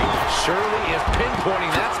the body. Shirley is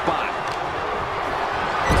pinpointing that spot.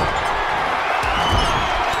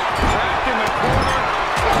 Trapped in the corner.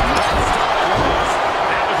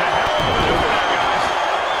 That was a hell of a maneuver there, guys.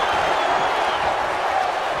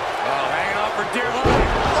 Oh, hanging on for dear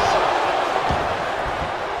life.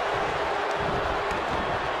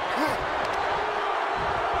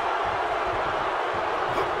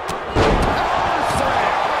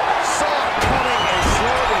 Saw it coming and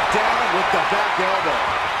slowed it down with the back elbow.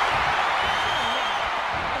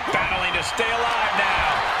 Battling to stay alive now.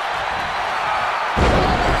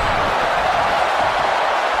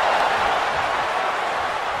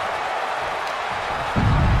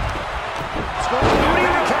 Cody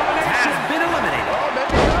Rhodes has been eliminated. Oh,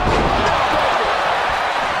 maybe not.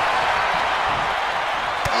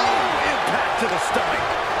 Oh, impact to the stomach.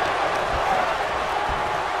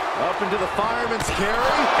 Up into the fireman's carry.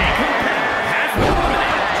 A competitor has been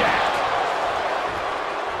eliminated.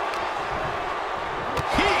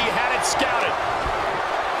 He had it scouted.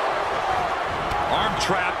 Arm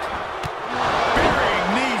trapped. Burying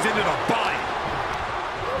knees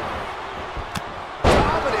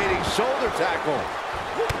tackle.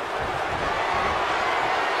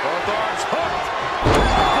 Both arms hooked.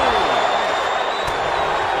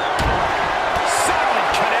 Solid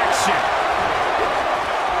connection.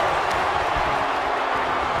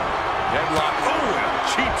 Headlock. Oh,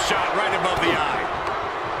 cheap shot right above the eye.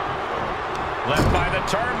 Left by the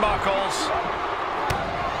turnbuckles.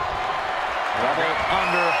 Double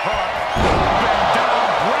underhook. Been down,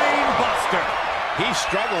 brain buster. He's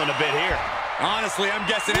struggling a bit here. Honestly, I'm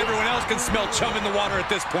guessing everyone else can smell chum in the water at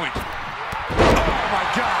this point. Oh, my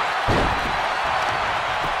God.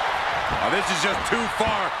 Oh, this is just too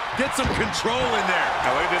far. Get some control in there.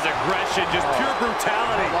 Now look at this aggression, just pure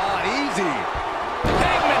brutality. Come on, easy.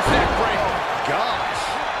 Hangman's neck breaker. Gosh.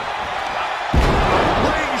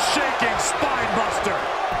 Ring-shaking spine buster.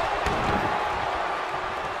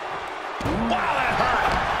 Wow, that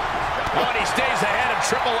hurt. Oh, and he stays ahead of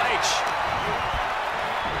Triple H.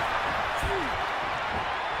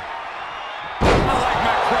 I like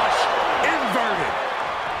my crush. Inverted.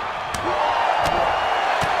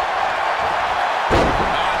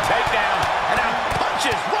 Takedown, and now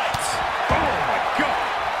punches right. Oh, my God.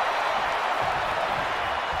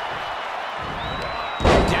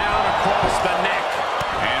 Down across the neck.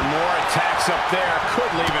 And more attacks up there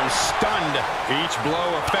could leave him stunned. Each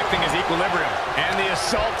blow affecting his equilibrium. And the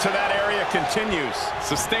assault to that area continues.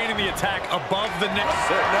 Sustaining the attack above the neck.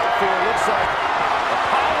 Setting up for, looks like, a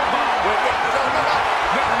powerbomb. Wait, no.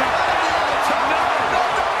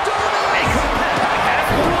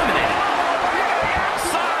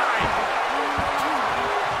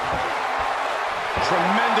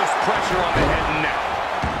 Tremendous pressure on the head and neck.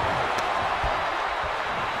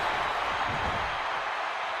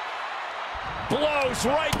 Blows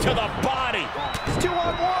right to the body. It's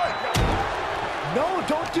 2-on-1. No,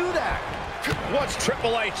 don't do that. What's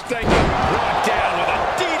Triple H thinking? Brought down with a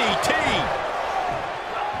DDT.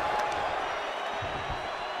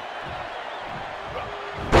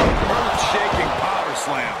 Earth-shaking power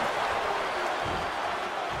slam.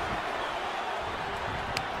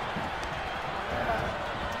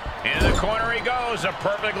 In the corner he goes, a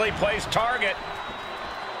perfectly placed target.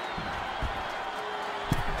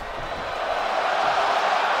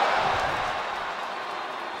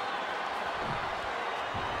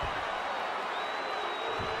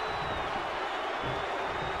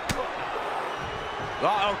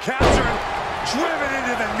 Uh-oh, captured. Driven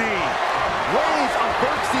into the knee. Reigns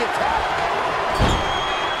averts the attack.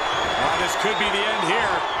 Oh, this could be the end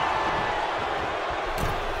here.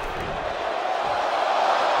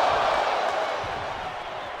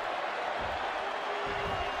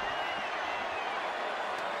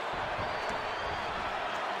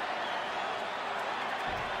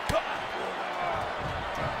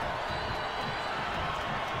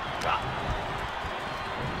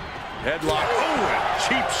 Headlock. Oh, a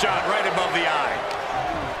cheap shot right above the eye.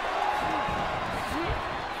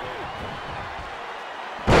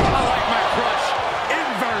 I like my crush.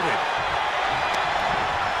 Inverted.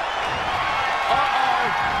 Uh-oh.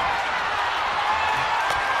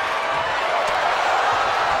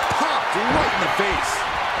 Popped right in the face.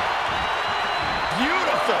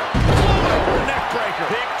 Beautiful. Neck breaker.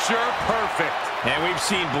 Picture perfect. And we've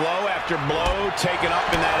seen blow after blow taken up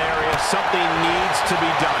in that area. Something needs to be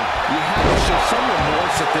done. You have to show some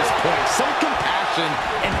remorse at this point, some compassion,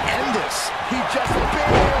 and end this. He just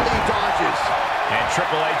barely dodges. And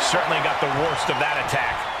Triple H certainly got the worst of that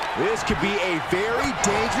attack. This could be a very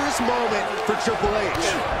dangerous moment for Triple H.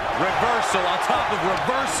 Reversal on top of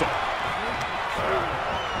reversal.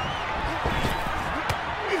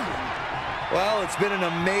 Well, it's been an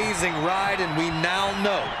amazing ride, and we now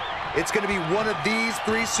know it's going to be one of these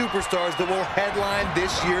three superstars that will headline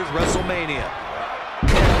this year's WrestleMania.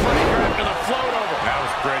 Breaker after the float over. That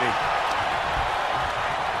was pretty.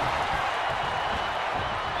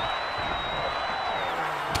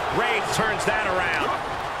 Reigns turns that around.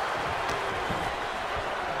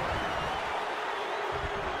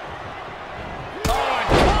 Oh, and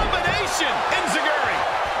combination. Enziguri.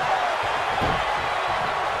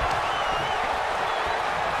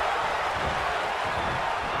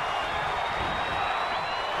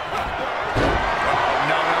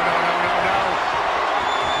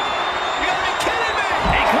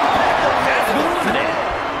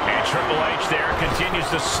 Continues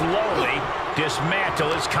to slowly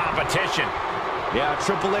dismantle his competition. Yeah,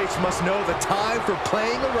 Triple H must know the time for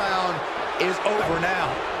playing around is over now.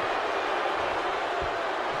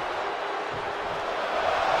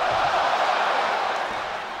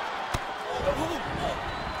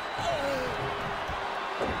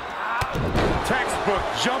 Textbook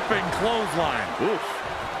jumping clothesline. Oof.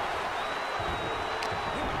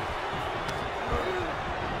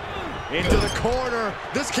 Into the corner.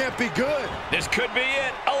 This can't be good. This could be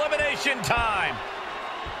it. Elimination time.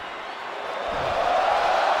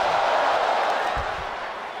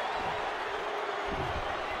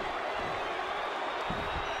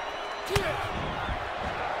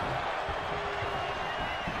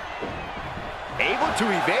 Able to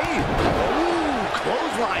evade. Ooh,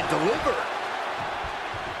 clothesline delivered.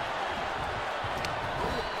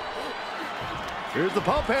 Here's the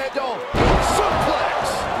pump handle.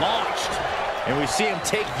 Suplex. Launched. And we see him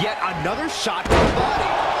take yet another shot to the body.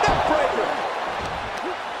 Neckbreaker.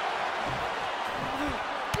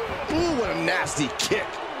 Ooh, what a nasty kick.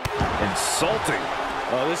 Insulting.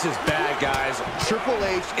 Oh, this is bad, guys. Triple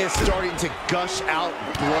H is starting to gush out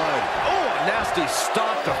blood. Oh, a nasty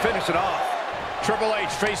stomp to finish it off. Triple H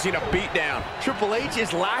facing a beatdown. Triple H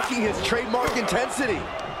is lacking his trademark intensity.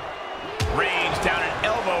 Range down an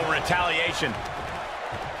elbow in retaliation.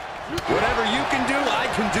 Whatever you can do, I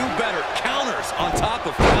can do better. Counters on top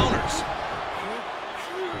of counters.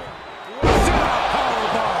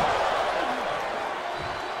 Powerbomb.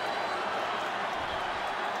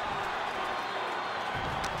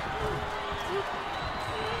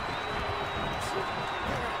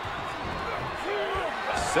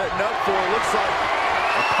 Setting up for, looks like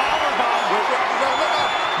a powerbomb. Wait, no.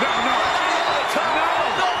 Elimination.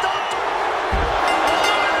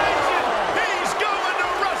 He's going to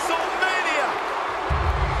WrestleMania.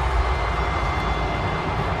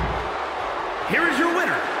 Here is your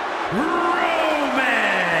winner,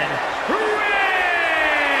 Roman Reigns!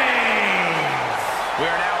 We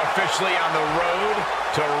are now officially on the road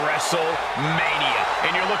to WrestleMania.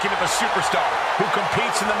 And you're looking at the superstar who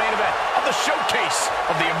competes in the main event of the showcase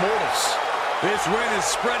of the Immortals. This win is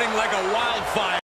spreading like a wildfire.